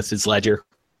Pivel with his ledger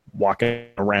walking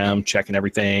around checking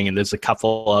everything, and there's a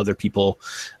couple other people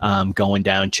going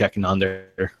down checking on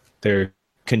their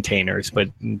containers, but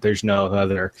there's no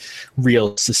other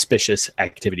real suspicious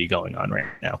activity going on right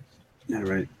now. All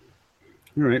right.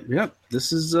 Yep.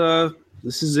 This is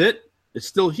it. It's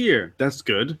still here. That's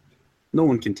good. No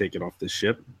one can take it off this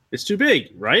ship. It's too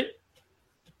big, right?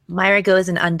 Myra goes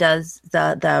and undoes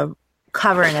the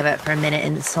covering of it for a minute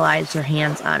and slides her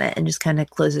hands on it and just kind of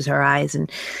closes her eyes and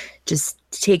just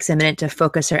takes a minute to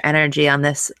focus her energy on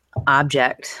this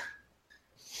object.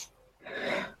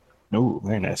 Oh,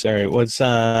 very nice. All right, let's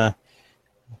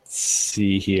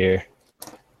see here.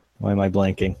 Why am I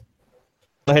blanking?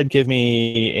 Go ahead, give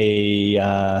me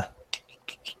a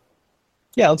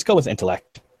let's go with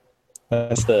intellect.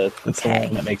 That's the Okay.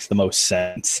 one that makes the most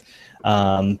sense.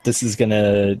 This is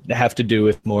gonna have to do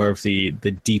with more of the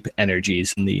deep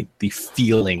energies and the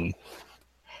feeling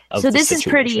of So the this is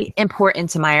situation. pretty important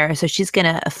to Myra. So she's going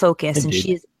to focus, and Indeed.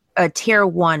 she's a tier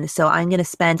 1. So I'm going to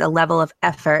spend a level of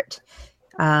effort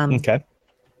Okay.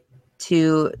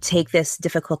 to take this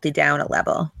difficulty down a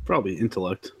level. Probably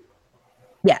intellect.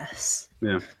 Yes.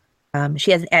 Yeah.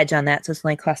 She has an edge on that, so it's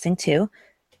only costing 2.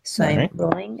 So All I'm right.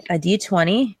 rolling a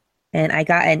d20, and I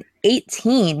got an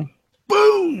 18.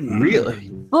 Boom! Really?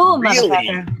 Boom, Really?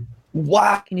 motherfucker.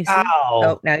 Wow. Can you see?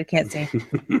 Oh, now you can't see.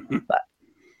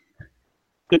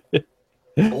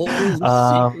 All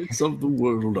the secrets of the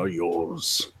world are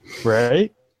yours.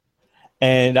 Right.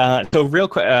 And so real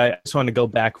quick, I just want to go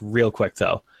back real quick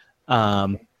though.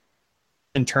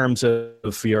 In terms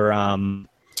of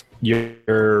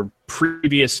your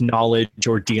previous knowledge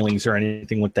or dealings or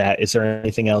anything with that, is there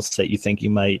anything else that you think you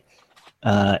might,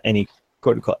 any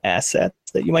quote unquote assets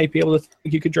that you might be able to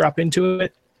think you could drop into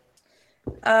it?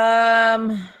 Let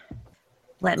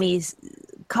me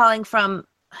calling from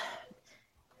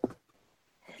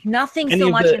nothing Any so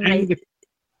of much the- in any my of the-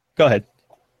 Go ahead.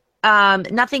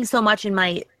 nothing so much in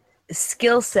my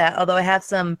skill set, although I have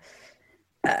some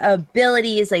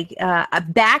abilities like a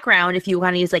background, if you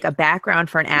want to use like a background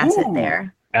for an asset Ooh.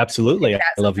 there. Absolutely. I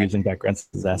That's love okay. using backgrounds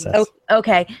as assets.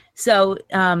 Okay, so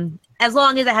as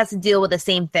long as it has to deal with the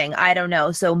same thing, I don't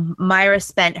know. So Myra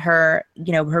spent her,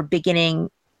 her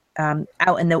beginning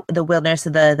out in the wilderness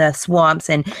of the swamps,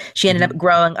 and she ended up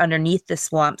growing underneath the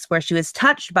swamps where she was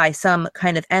touched by some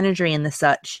kind of energy and the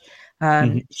such.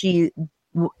 She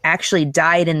actually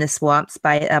died in the swamps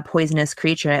by a poisonous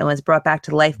creature and was brought back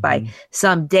to life by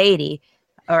some deity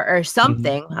or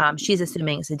something. She's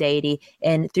assuming it's a deity,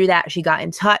 and through that she got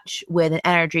in touch with an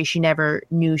energy she never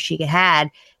knew she had,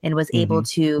 and was able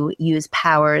to use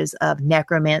powers of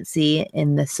necromancy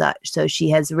and the such. So she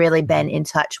has really been in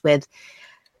touch with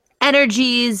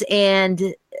energies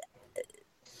and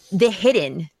the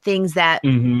hidden things that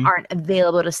aren't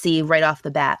available to see right off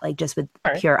the bat, like just with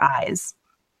pure eyes.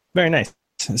 Very nice.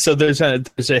 So there's a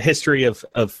history of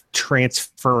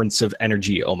transference of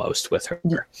energy almost with her.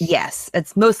 Yes,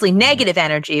 it's mostly negative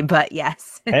energy, but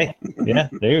yes. Hey, yeah,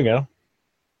 there you go.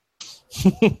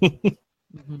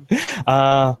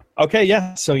 Okay,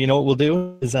 yeah. So you know what we'll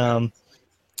do is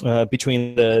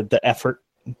between the effort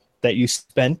that you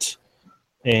spent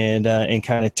and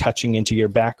kind of touching into your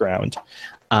background,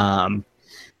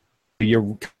 you're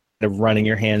kind of running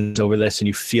your hands over this, and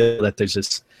you feel that there's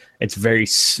this. It's very,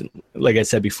 like I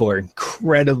said before,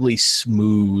 incredibly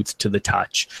smooth to the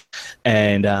touch,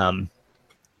 and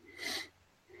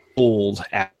old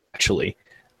actually.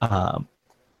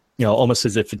 Almost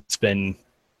as if it's been.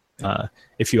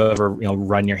 If you ever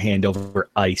run your hand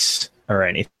over ice or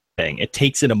anything, it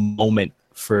takes it a moment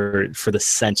for the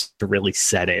sense to really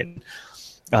set in.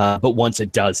 But once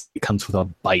it does, it comes with a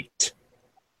bite.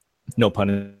 No pun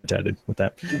intended with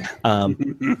that.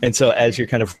 And so as you're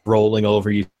kind of rolling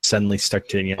over, you suddenly start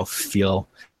to feel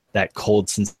that cold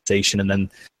sensation, and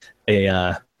then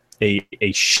a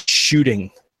shooting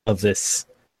of this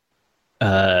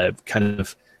kind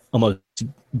of almost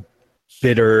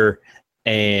bitter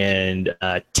and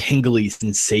tingly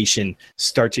sensation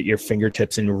starts at your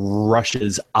fingertips and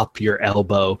rushes up your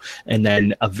elbow, and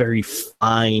then a very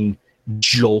fine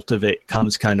jolt of it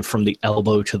comes kind of from the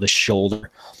elbow to the shoulder,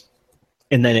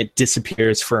 and then it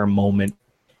disappears for a moment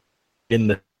in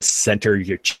the center of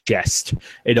your chest.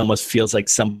 It almost feels like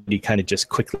somebody kind of just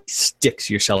quickly sticks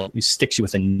you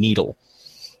with a needle,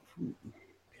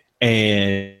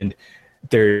 and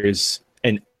there's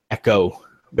an echo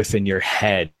within your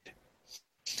head,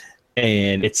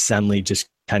 and it suddenly just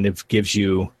kind of gives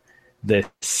you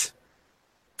this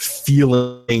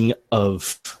feeling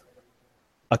of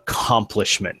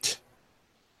accomplishment,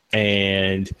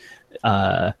 and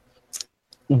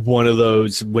one of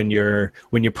those when you're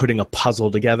putting a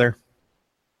puzzle together,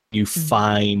 you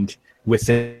find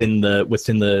within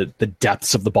the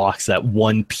depths of the box that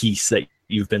one piece that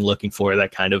you've been looking for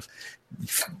that kind of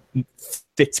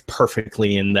fits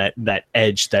perfectly in that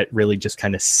edge that really just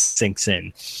kind of sinks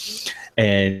in,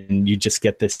 and you just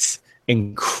get this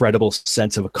incredible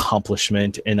sense of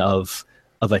accomplishment and of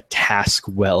a task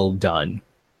well done.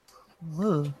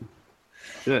 Ooh.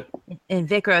 Good. And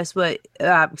Vicaros,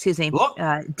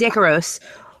 Dikaros,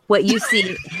 what you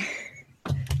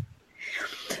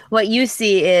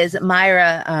see is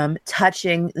Myra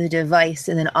touching the device,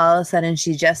 and then all of a sudden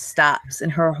she just stops,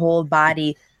 and her whole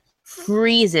body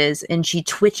freezes, and she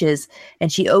twitches,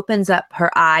 and she opens up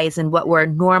her eyes, and what were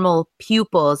normal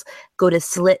pupils go to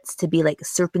slits to be like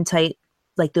serpentine,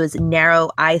 like those narrow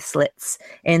eye slits,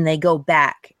 and they go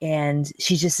back, and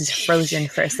she just is frozen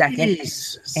for a second.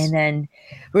 Jesus. And then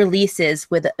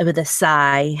releases with a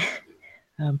sigh.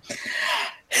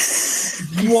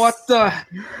 What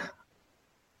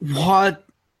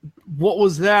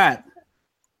was that?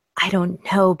 I don't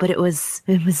know, but it was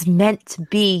meant to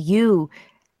be you.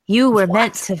 You were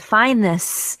meant to find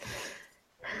this.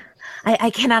 I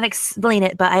cannot explain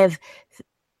it, but I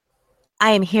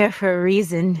am here for a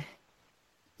reason.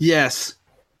 Yes.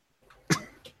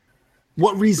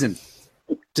 What reason?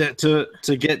 To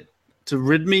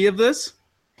rid me of this?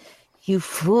 You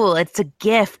fool, it's a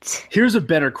gift. Here's a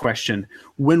better question.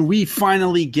 When we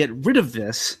finally get rid of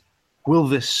this, will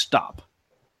this stop?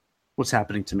 What's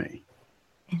happening to me?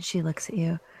 And she looks at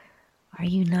you. Are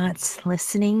you not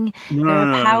listening? No, There are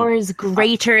no, no. powers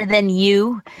greater than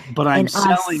you. But I'm and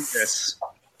selling us. this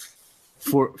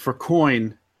for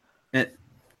coin. And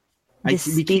This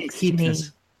we can't speaks to keep me.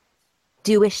 this.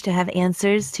 Do you wish to have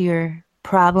answers to your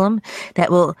problem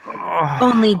that will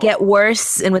only get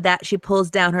worse? And with that, she pulls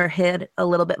down her head a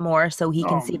little bit more so he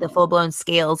can see the full-blown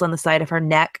scales on the side of her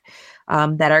neck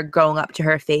that are going up to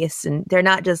her face. And they're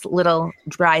not just little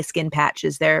dry skin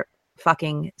patches. They're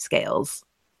fucking scales.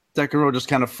 Dekaro just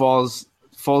kind of falls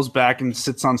back and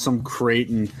sits on some crate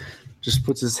and just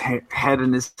puts his head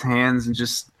in his hands and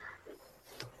just,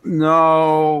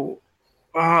 no.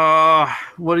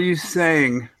 What are you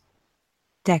saying?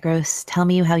 Dekros, tell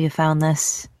me how you found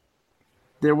this.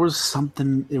 There was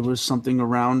something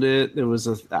around it.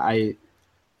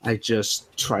 I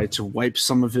just tried to wipe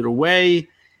some of it away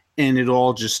and it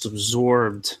all just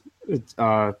absorbed.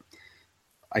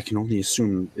 I can only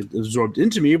assume it absorbed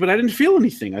into me, but I didn't feel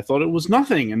anything. I thought it was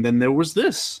nothing. And then there was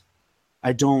this.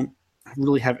 I don't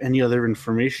really have any other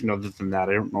information other than that.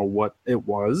 I don't know what it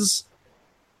was,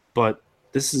 but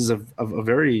this is a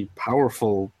very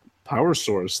powerful power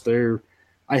source.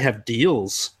 I have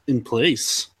deals in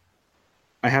place.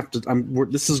 I have to.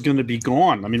 This is going to be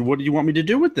gone. I mean, what do you want me to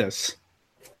do with this?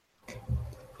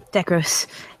 Dekros.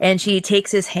 And she takes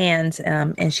his hand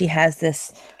and she has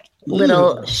this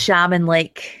little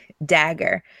shaman-like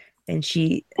dagger. And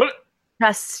she What?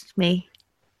 trusts me.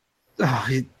 Oh,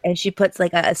 And she puts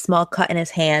like a small cut in his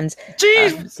hand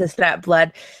Jeez! to stop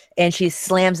blood. And she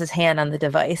slams his hand on the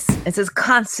device. It says,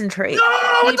 concentrate. No,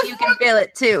 See what if the you can feel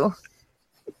it too.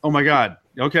 Oh my god.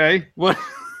 Okay. What?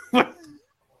 What?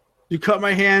 You cut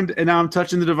my hand, and now I'm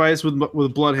touching the device with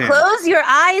blood hand. Close your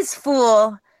eyes,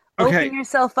 fool. Okay. Open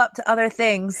yourself up to other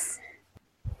things.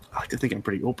 I like to think I'm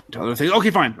pretty open to other things. Okay,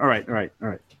 fine. All right.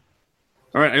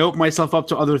 I open myself up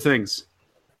to other things.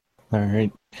 All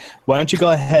right. Why don't you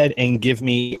go ahead and give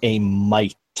me a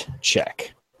might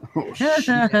check? Oh, shit.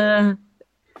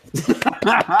 Is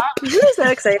that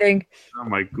exciting? Oh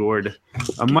my god.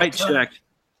 I might check.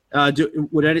 I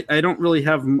don't really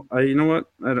have. You know what?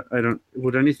 I don't.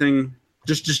 Would anything?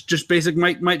 Just basic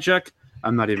might check.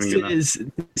 I'm not even gonna.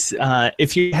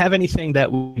 If you have anything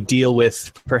that would deal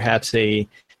with perhaps a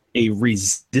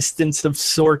resistance of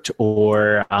sort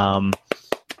or A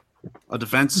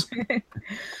defense.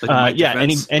 Like yeah,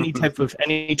 defense? any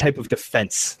type of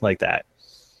defense like that.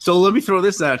 So let me throw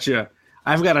this at you.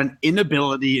 I've got an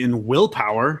inability in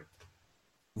willpower.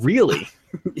 Really?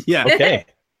 Yeah. Okay.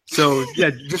 So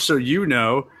yeah, just so you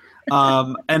know,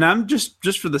 and I'm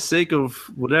just for the sake of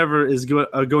whatever is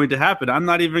going to happen, I'm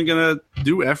not even gonna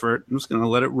do effort. I'm just gonna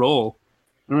let it roll.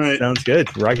 All right. Sounds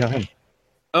good. Right on.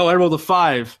 Oh, I rolled a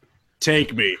 5.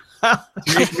 Take me.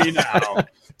 Take me now.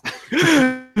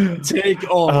 Take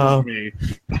all of me.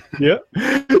 Yeah.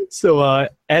 So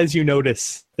as you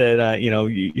notice that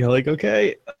you're like,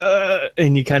 okay,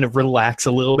 and you kind of relax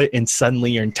a little bit, and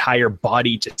suddenly your entire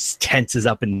body just tenses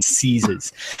up and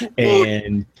seizes.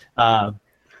 And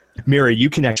Mira, you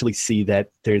can actually see that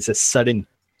there's a sudden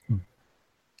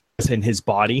in his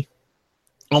body,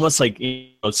 almost like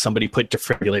somebody put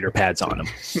defibrillator pads on him.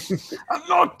 I'm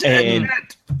not dead And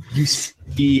yet. you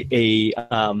see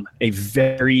a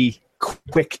very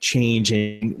quick change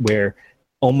in where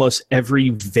almost every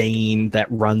vein that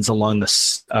runs along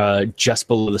the just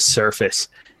below the surface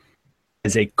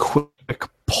has a quick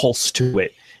pulse to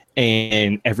it,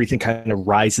 and everything kind of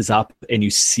rises up, and you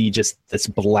see just this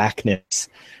blackness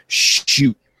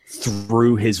shoot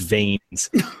through his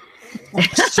veins,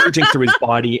 surging through his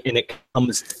body, and it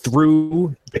comes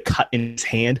through the cut in his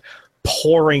hand,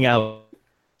 pouring out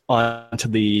onto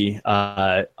the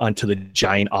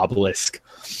giant obelisk,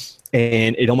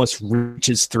 and it almost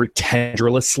reaches through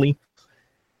tenderlessly,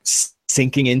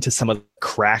 sinking into some of the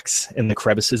cracks and the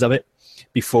crevices of it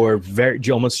before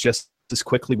almost just as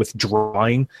quickly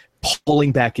withdrawing,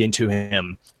 pulling back into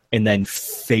him, and then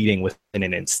fading within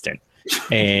an instant.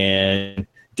 And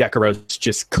Dekaros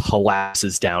just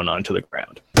collapses down onto the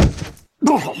ground.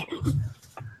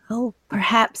 Oh,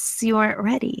 perhaps you aren't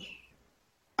ready.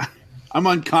 I'm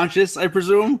unconscious, I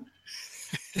presume.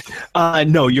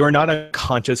 No, you are not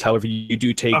unconscious. However, you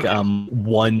do take Okay.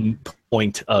 1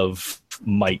 point of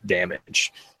might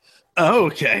damage. Oh,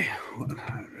 okay. All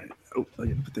right. Oh, I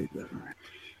gotta put that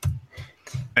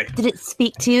right. Did it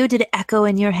speak to you? Did it echo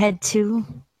in your head too?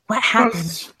 What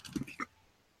happened?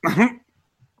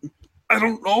 I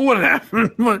don't know what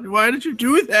happened. Why did you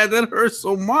do that? That hurts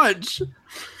so much.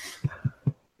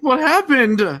 What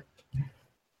happened?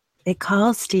 It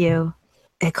calls to you.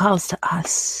 It calls to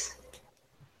us.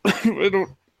 I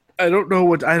don't know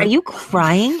what I Are you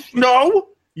crying? No,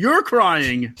 you're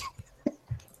crying.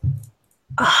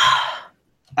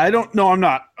 I don't know. I'm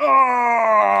not. Oh,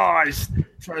 I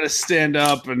try to stand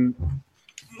up and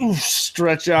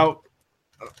stretch out.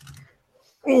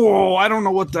 Oh, I don't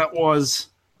know what that was.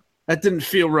 That didn't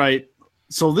feel right.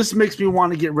 So this makes me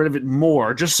want to get rid of it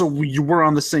more. Just so we're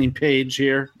on the same page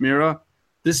here, Mira.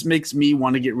 This makes me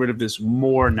want to get rid of this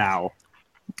more now.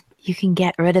 You can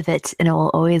get rid of it, and it will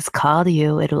always call to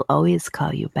you. It will always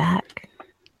call you back.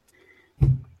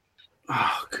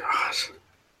 Oh, God.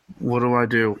 What do I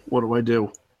do? What do I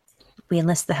do? We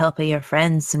enlist the help of your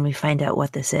friends, and we find out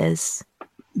what this is.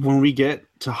 When we get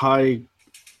to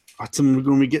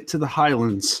when we get to the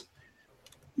Highlands,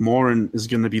 Morin is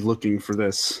going to be looking for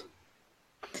this.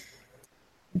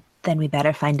 Then we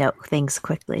better find out things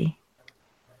quickly.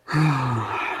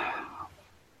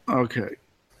 Okay.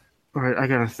 All right, I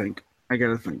gotta think.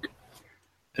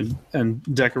 And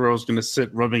Decaro's gonna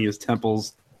sit rubbing his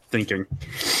temples, thinking.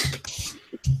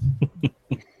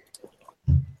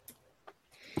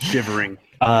 Shivering.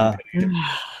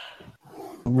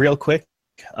 Real quick,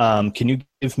 can you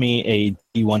give me a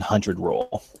D100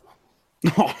 roll?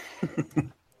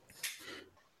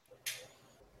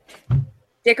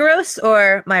 Dikaros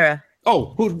or Myra?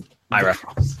 Oh, who? Myra.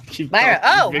 Myra.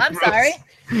 Oh, I'm sorry.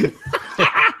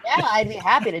 Yeah, I'd be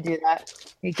happy to do that.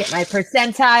 You get my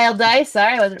percentile dice.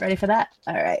 Sorry, I wasn't ready for that.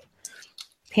 All right.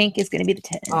 Pink is going to be the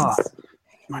 10s.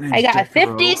 I got a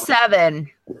 57.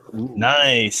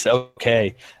 Nice.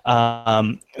 Okay.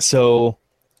 So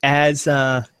as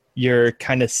you're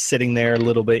kind of sitting there a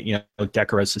little bit,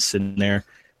 Decaros is sitting there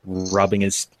rubbing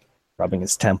his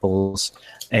temples,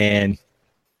 and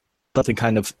something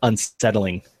kind of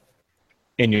unsettling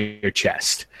in your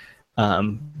chest.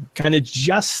 Kind of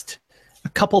just a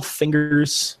couple finger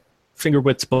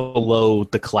widths below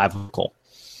the clavicle.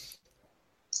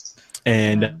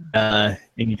 And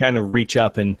you kind of reach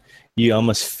up and you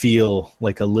almost feel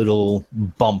like a little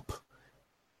bump.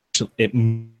 It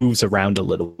moves around a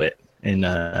little bit,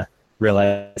 and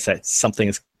realize that something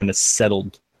is kind of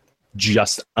settled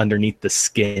just underneath the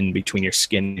skin, between your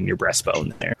skin and your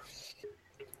breastbone there.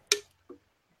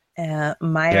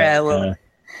 Myra will...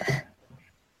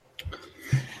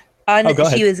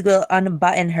 She will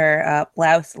unbutton her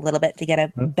blouse a little bit to get a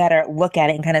better look at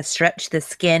it and kind of stretch the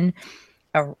skin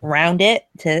around it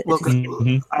to look.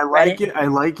 I like it. I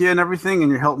like you and everything,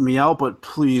 and you're helping me out. But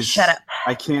please, shut up.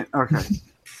 I can't. Okay.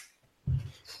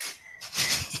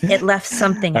 It left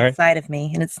something inside of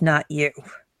me, and it's not you.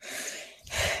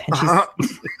 And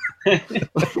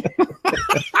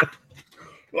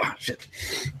Oh, shit.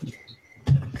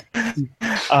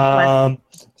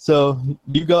 So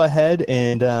you go ahead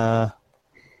and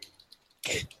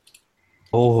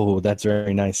oh, that's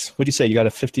very nice. What do you say? You got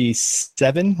a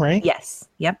 57, right? Yes.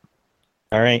 Yep.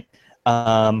 All right.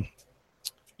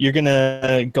 You're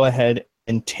gonna go ahead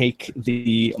and take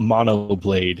the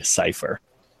monoblade cipher.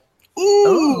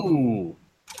 Ooh.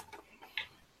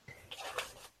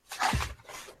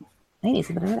 I need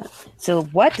something like that. So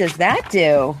what does that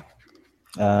do?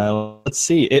 Let's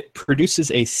see. It produces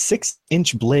a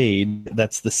 6-inch blade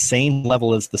that's the same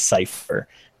level as the cipher,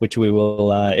 which we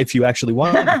will, if you actually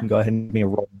want, you can go ahead and give me a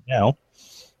roll now.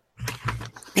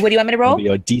 What do you want me to roll?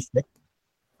 It'll be a D6.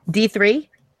 D3?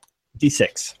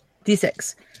 D6.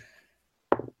 D6.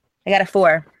 I got a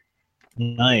 4.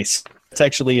 Nice. It's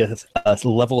actually a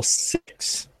level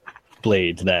 6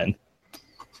 blade then.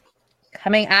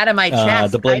 Coming out of my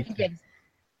chest. The blade.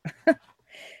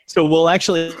 So we'll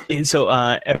actually. So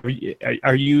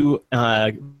are you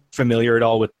familiar at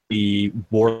all with the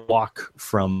Warlock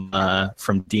from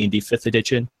D&D 5th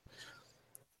edition?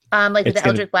 Like It's the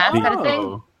Eldritch Blast kind of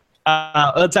thing?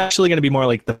 It's actually going to be more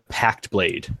like the Pact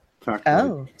Blade.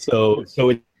 Oh. So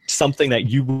it's something that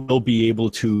you will be able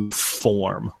to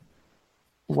form.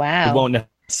 Wow. It won't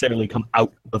necessarily come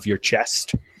out of your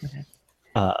chest. Okay.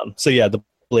 So yeah, the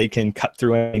blade can cut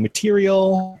through any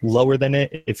material lower than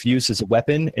it. If used as a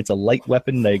weapon, it's a light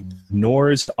weapon that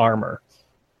ignores armor.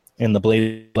 And the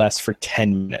blade lasts for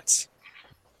 10 minutes.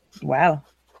 Wow.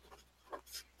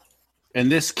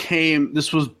 And this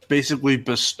was basically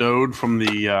bestowed from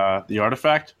the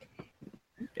artifact?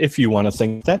 If you want to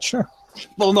think that, sure.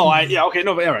 Well, no, okay,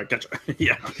 no, all right, gotcha.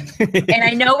 Yeah. And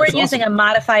I know we're using a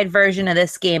modified version of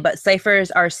this game, but ciphers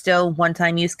are still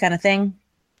one-time use kind of thing?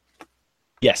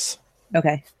 Yes.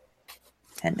 Okay.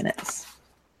 10 minutes.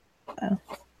 Oh.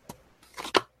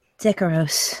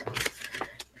 Dikaros.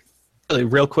 actually,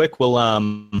 real quick,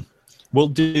 we'll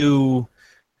do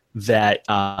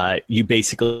that. You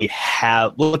basically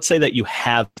have. Let's say that you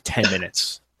have 10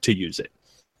 minutes to use it.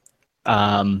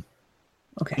 Okay.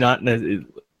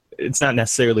 It's not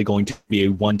necessarily going to be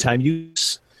a one-time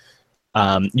use.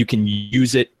 You can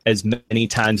use it as many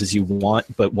times as you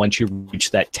want, but once you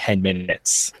reach that 10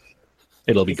 minutes,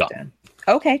 it'll be gone.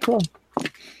 Okay, cool.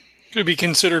 Could it be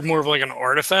considered more of like an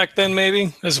artifact then,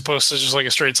 maybe, as opposed to just like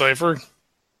a straight cipher?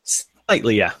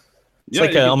 Slightly, yeah. It's Yeah, like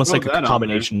you can almost throw like that a on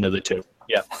combination of the two.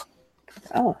 Yeah.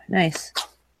 Oh, nice.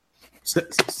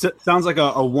 Sounds like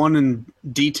a 1 in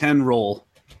D10 roll.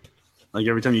 Like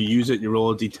every time you use it, you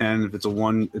roll a D10. If it's a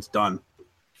 1, it's done.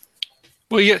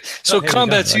 Well, yeah. So there you go,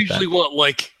 combat's I like usually what,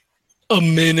 like a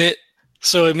minute.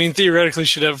 So I mean, theoretically, you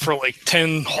should have it for like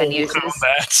 10 whole uses.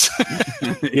 combats.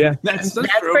 Yeah. That's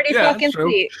That's true. pretty Yeah, fucking that's true.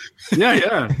 sweet.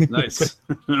 Yeah, nice.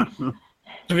 I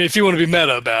mean, if you want to be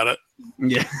meta about it.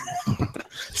 Yeah.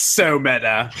 So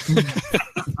meta.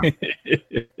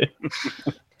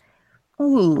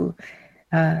 Ooh.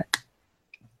 What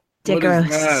is Dikaros,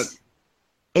 that?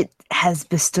 it has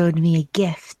bestowed me a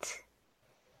gift.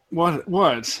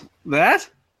 What? That?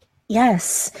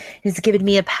 Yes, it's given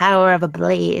me a power of a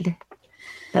blade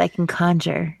that I can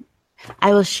conjure.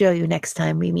 I will show you next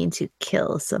time we mean to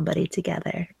kill somebody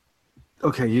together.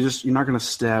 Okay, you're not gonna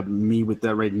stab me with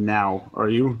that right now, are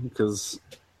you? Because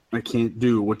I can't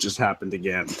do what just happened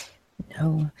again.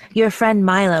 No. Your friend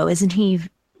Milo, isn't he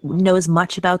knows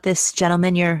much about this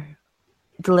gentleman you're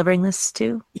delivering this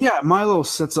to? Yeah, Milo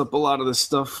sets up a lot of this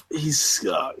stuff. He's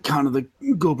kind of the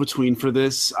go-between for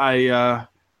this. I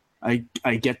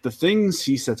get the things.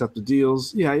 He sets up the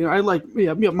deals. Yeah,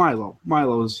 Milo.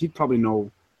 He'd probably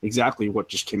know exactly what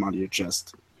just came out of your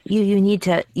chest. You need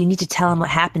to tell him what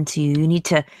happened to you. You need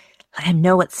to let him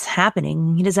know what's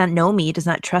happening. He does not know me. He does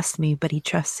not trust me, but he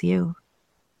trusts you.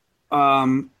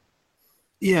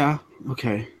 Yeah.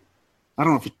 Okay. I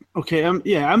don't know if. Okay.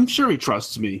 I'm sure he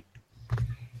trusts me.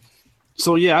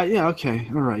 So yeah. Okay.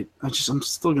 All right. I'm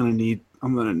still gonna need.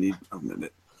 I'm gonna need a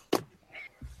minute.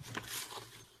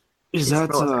 Is Just that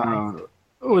roll a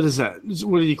what is that?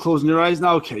 What are you closing your eyes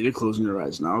now? Okay, you're closing your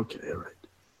eyes now. Okay, all right.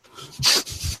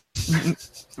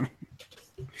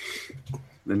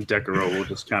 Then Decaro will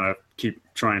just kind of keep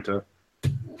trying to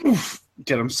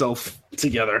get himself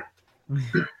together.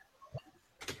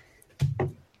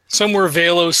 Somewhere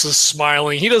Velos is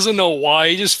smiling. He doesn't know why.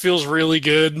 He just feels really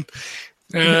good.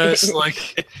 It's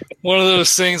like one of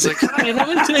those things like,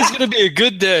 today's going to be a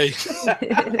good day.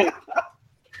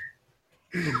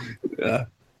 Yeah.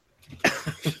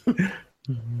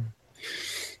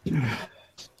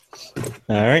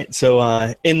 All right.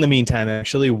 So in the meantime,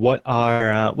 actually, what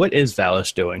is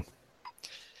Valis doing?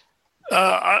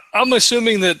 I'm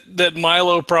assuming that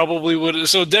Milo probably would.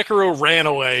 So Decaro ran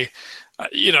away.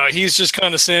 He's just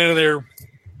kind of standing there,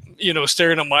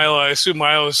 staring at Milo. I assume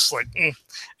Milo's like,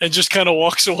 and just kind of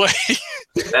walks away.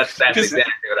 That's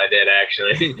exactly what I did,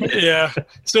 actually. Yeah.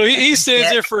 So he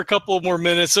stands there for a couple more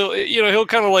minutes. So, he'll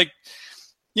kind of like,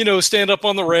 stand up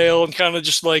on the rail and kind of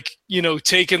just like,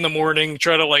 take in the morning,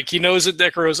 try to like, he knows that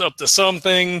Decaro's up to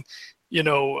something.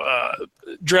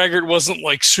 Draggart wasn't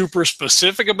like super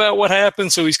specific about what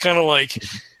happened. So he's kind of like,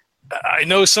 I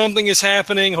know something is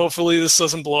happening. Hopefully this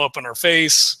doesn't blow up in our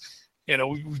face.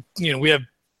 We have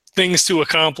things to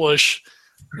accomplish.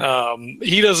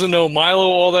 He doesn't know Milo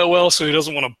all that well, so he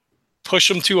doesn't want to push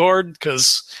him too hard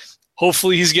because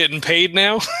hopefully he's getting paid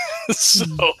now. So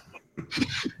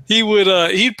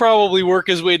he'd probably work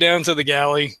his way down to the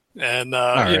galley and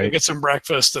get some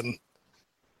breakfast and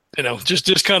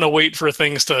just kind of wait for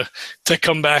things to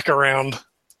come back around.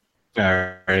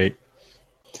 All right.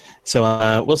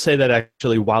 So we'll say that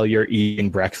actually while you're eating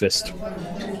breakfast,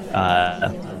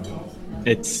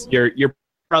 you're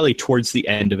probably towards the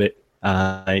end of it.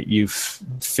 You've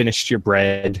finished your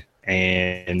bread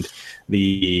and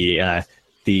the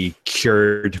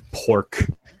cured pork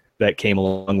that came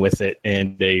along with it,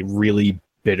 and a really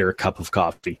bitter cup of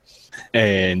coffee.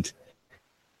 And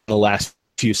the last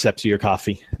few sips of your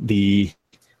coffee, the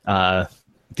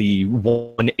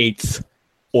 1/8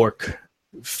 orc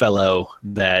fellow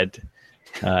that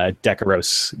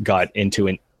Decaros got into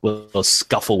a little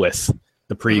scuffle with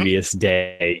the previous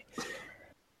day,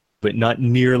 but not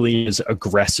nearly as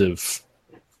aggressive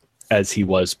as he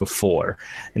was before.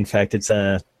 In fact, it's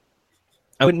I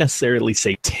wouldn't necessarily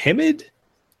say timid,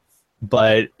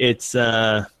 but it's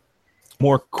a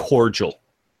more cordial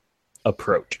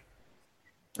approach.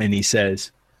 And he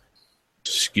says,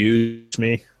 "Excuse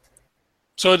me."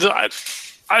 So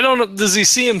I don't know. Does he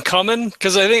see him coming?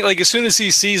 Because I think like as soon as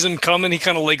he sees him coming, he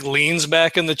kind of like leans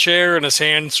back in the chair and his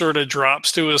hand sort of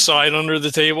drops to his side under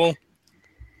the table.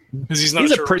 Because he's not.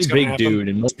 He's sure a pretty what's gonna big happen. dude,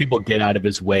 and most people get out of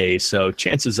his way. So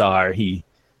chances are he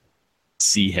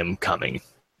see him coming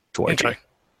towards Okay.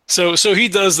 So he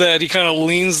does that. He kind of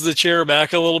leans the chair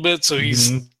back a little bit, so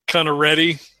he's Mhm. kind of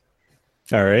ready.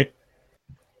 you. All right.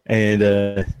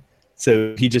 And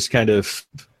so he just kind of,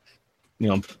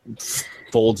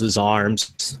 folds his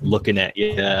arms, looking at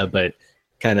you, but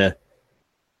kind of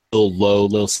a little low, a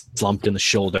little slumped in the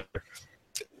shoulder.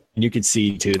 And you can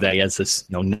see too that he has this,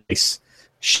 nice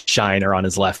shiner on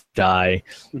his left eye,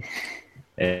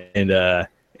 and a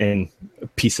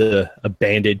piece of a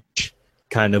bandage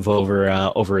kind of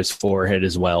over his forehead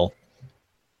as well.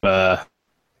 I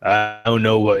don't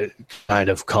know what kind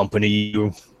of company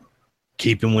you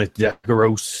keeping with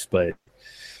Decaros, but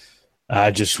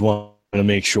I just want to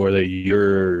make sure that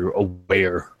you're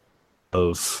aware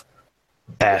of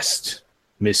past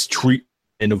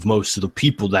mistreatment of most of the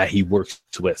people that he works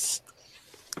with.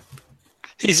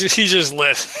 He just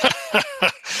lit.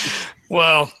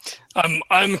 Well,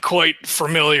 I'm quite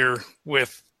familiar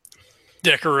with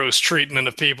Decaros' treatment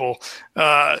of people.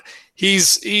 I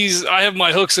have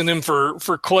my hooks in him for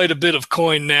quite a bit of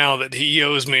coin now that he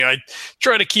owes me. I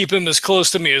try to keep him as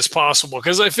close to me as possible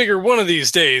because I figure one of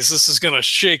these days this is going to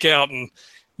shake out and,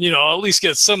 I'll at least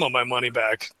get some of my money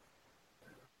back.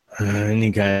 And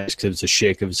he kind of gives a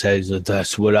shake of his head. He's like,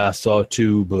 that's what I thought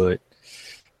too, but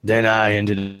then I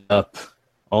ended up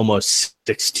almost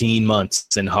 16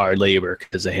 months in hard labor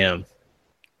because of him.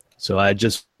 So I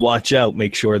just watch out,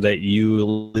 make sure that you at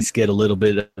least get a little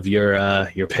bit of your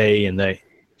pay, and that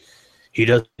he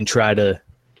doesn't try to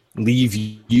leave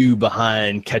you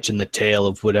behind catching the tail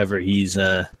of whatever he's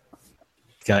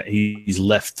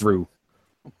left through.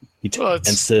 He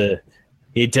tends to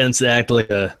act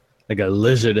like a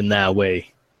lizard in that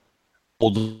way.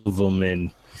 Hold of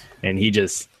him, and he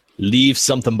just leaves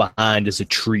something behind as a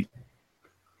treat.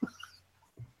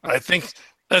 I think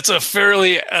that's a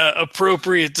fairly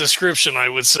appropriate description, I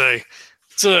would say.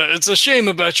 It's a shame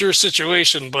about your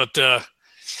situation, but I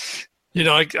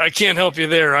can't help you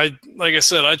there. Like I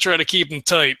said, I try to keep him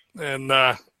tight, and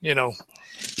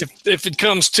if it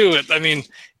comes to it, I mean,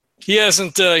 he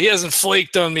hasn't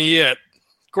flaked on me yet.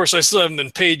 Of course, I still haven't been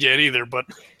paid yet either. But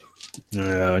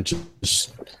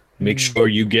just make sure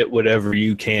you get whatever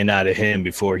you can out of him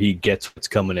before he gets what's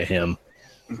coming to him.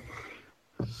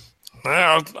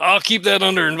 I'll keep that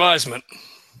under advisement.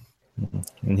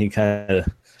 And he kind of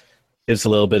gives a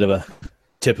little bit of a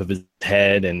tip of his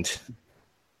head and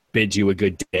bids you a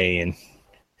good day and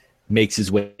makes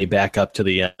his way back up to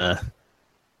the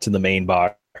main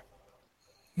bar.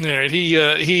 All right, he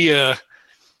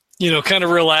kind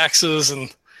of relaxes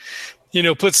and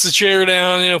puts the chair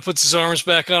down, puts his arms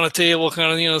back on a table,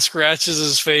 kind of scratches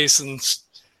his face and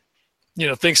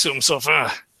thinks to himself,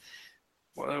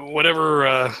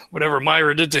 whatever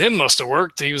Myra did to him must have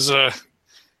worked. He was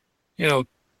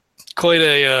quite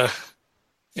a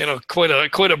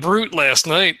brute last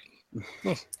night.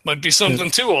 Might be something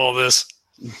to all this.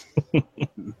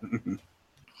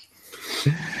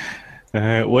 All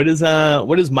right, what is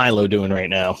Milo doing right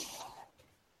now?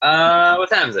 What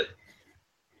time is it?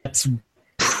 It's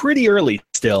pretty early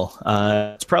still.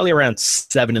 It's probably around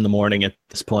 7 a.m. at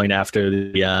this point after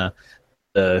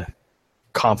the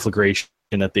conflagration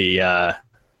at the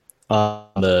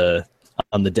on the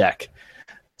deck.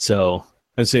 So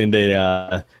I'm saying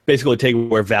they basically take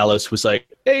where Valos was like,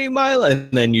 "Hey, Milo,"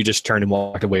 and then you just turned and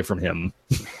walked away from him.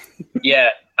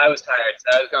 Yeah, I was tired,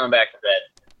 so I was going back to bed.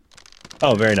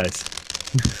 Oh, very nice.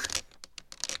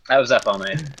 I was up all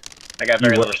night. I got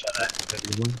very little shut eye.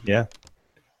 Yeah.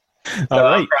 So All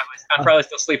right. I'm probably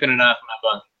still sleeping enough in my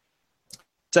bunk.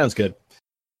 Sounds good.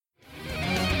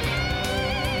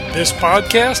 This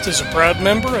podcast is a proud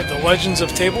member of the Legends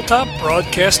of Tabletop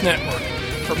Broadcast Network.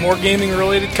 For more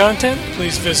gaming-related content,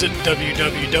 please visit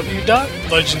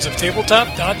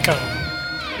www.legendsoftabletop.com.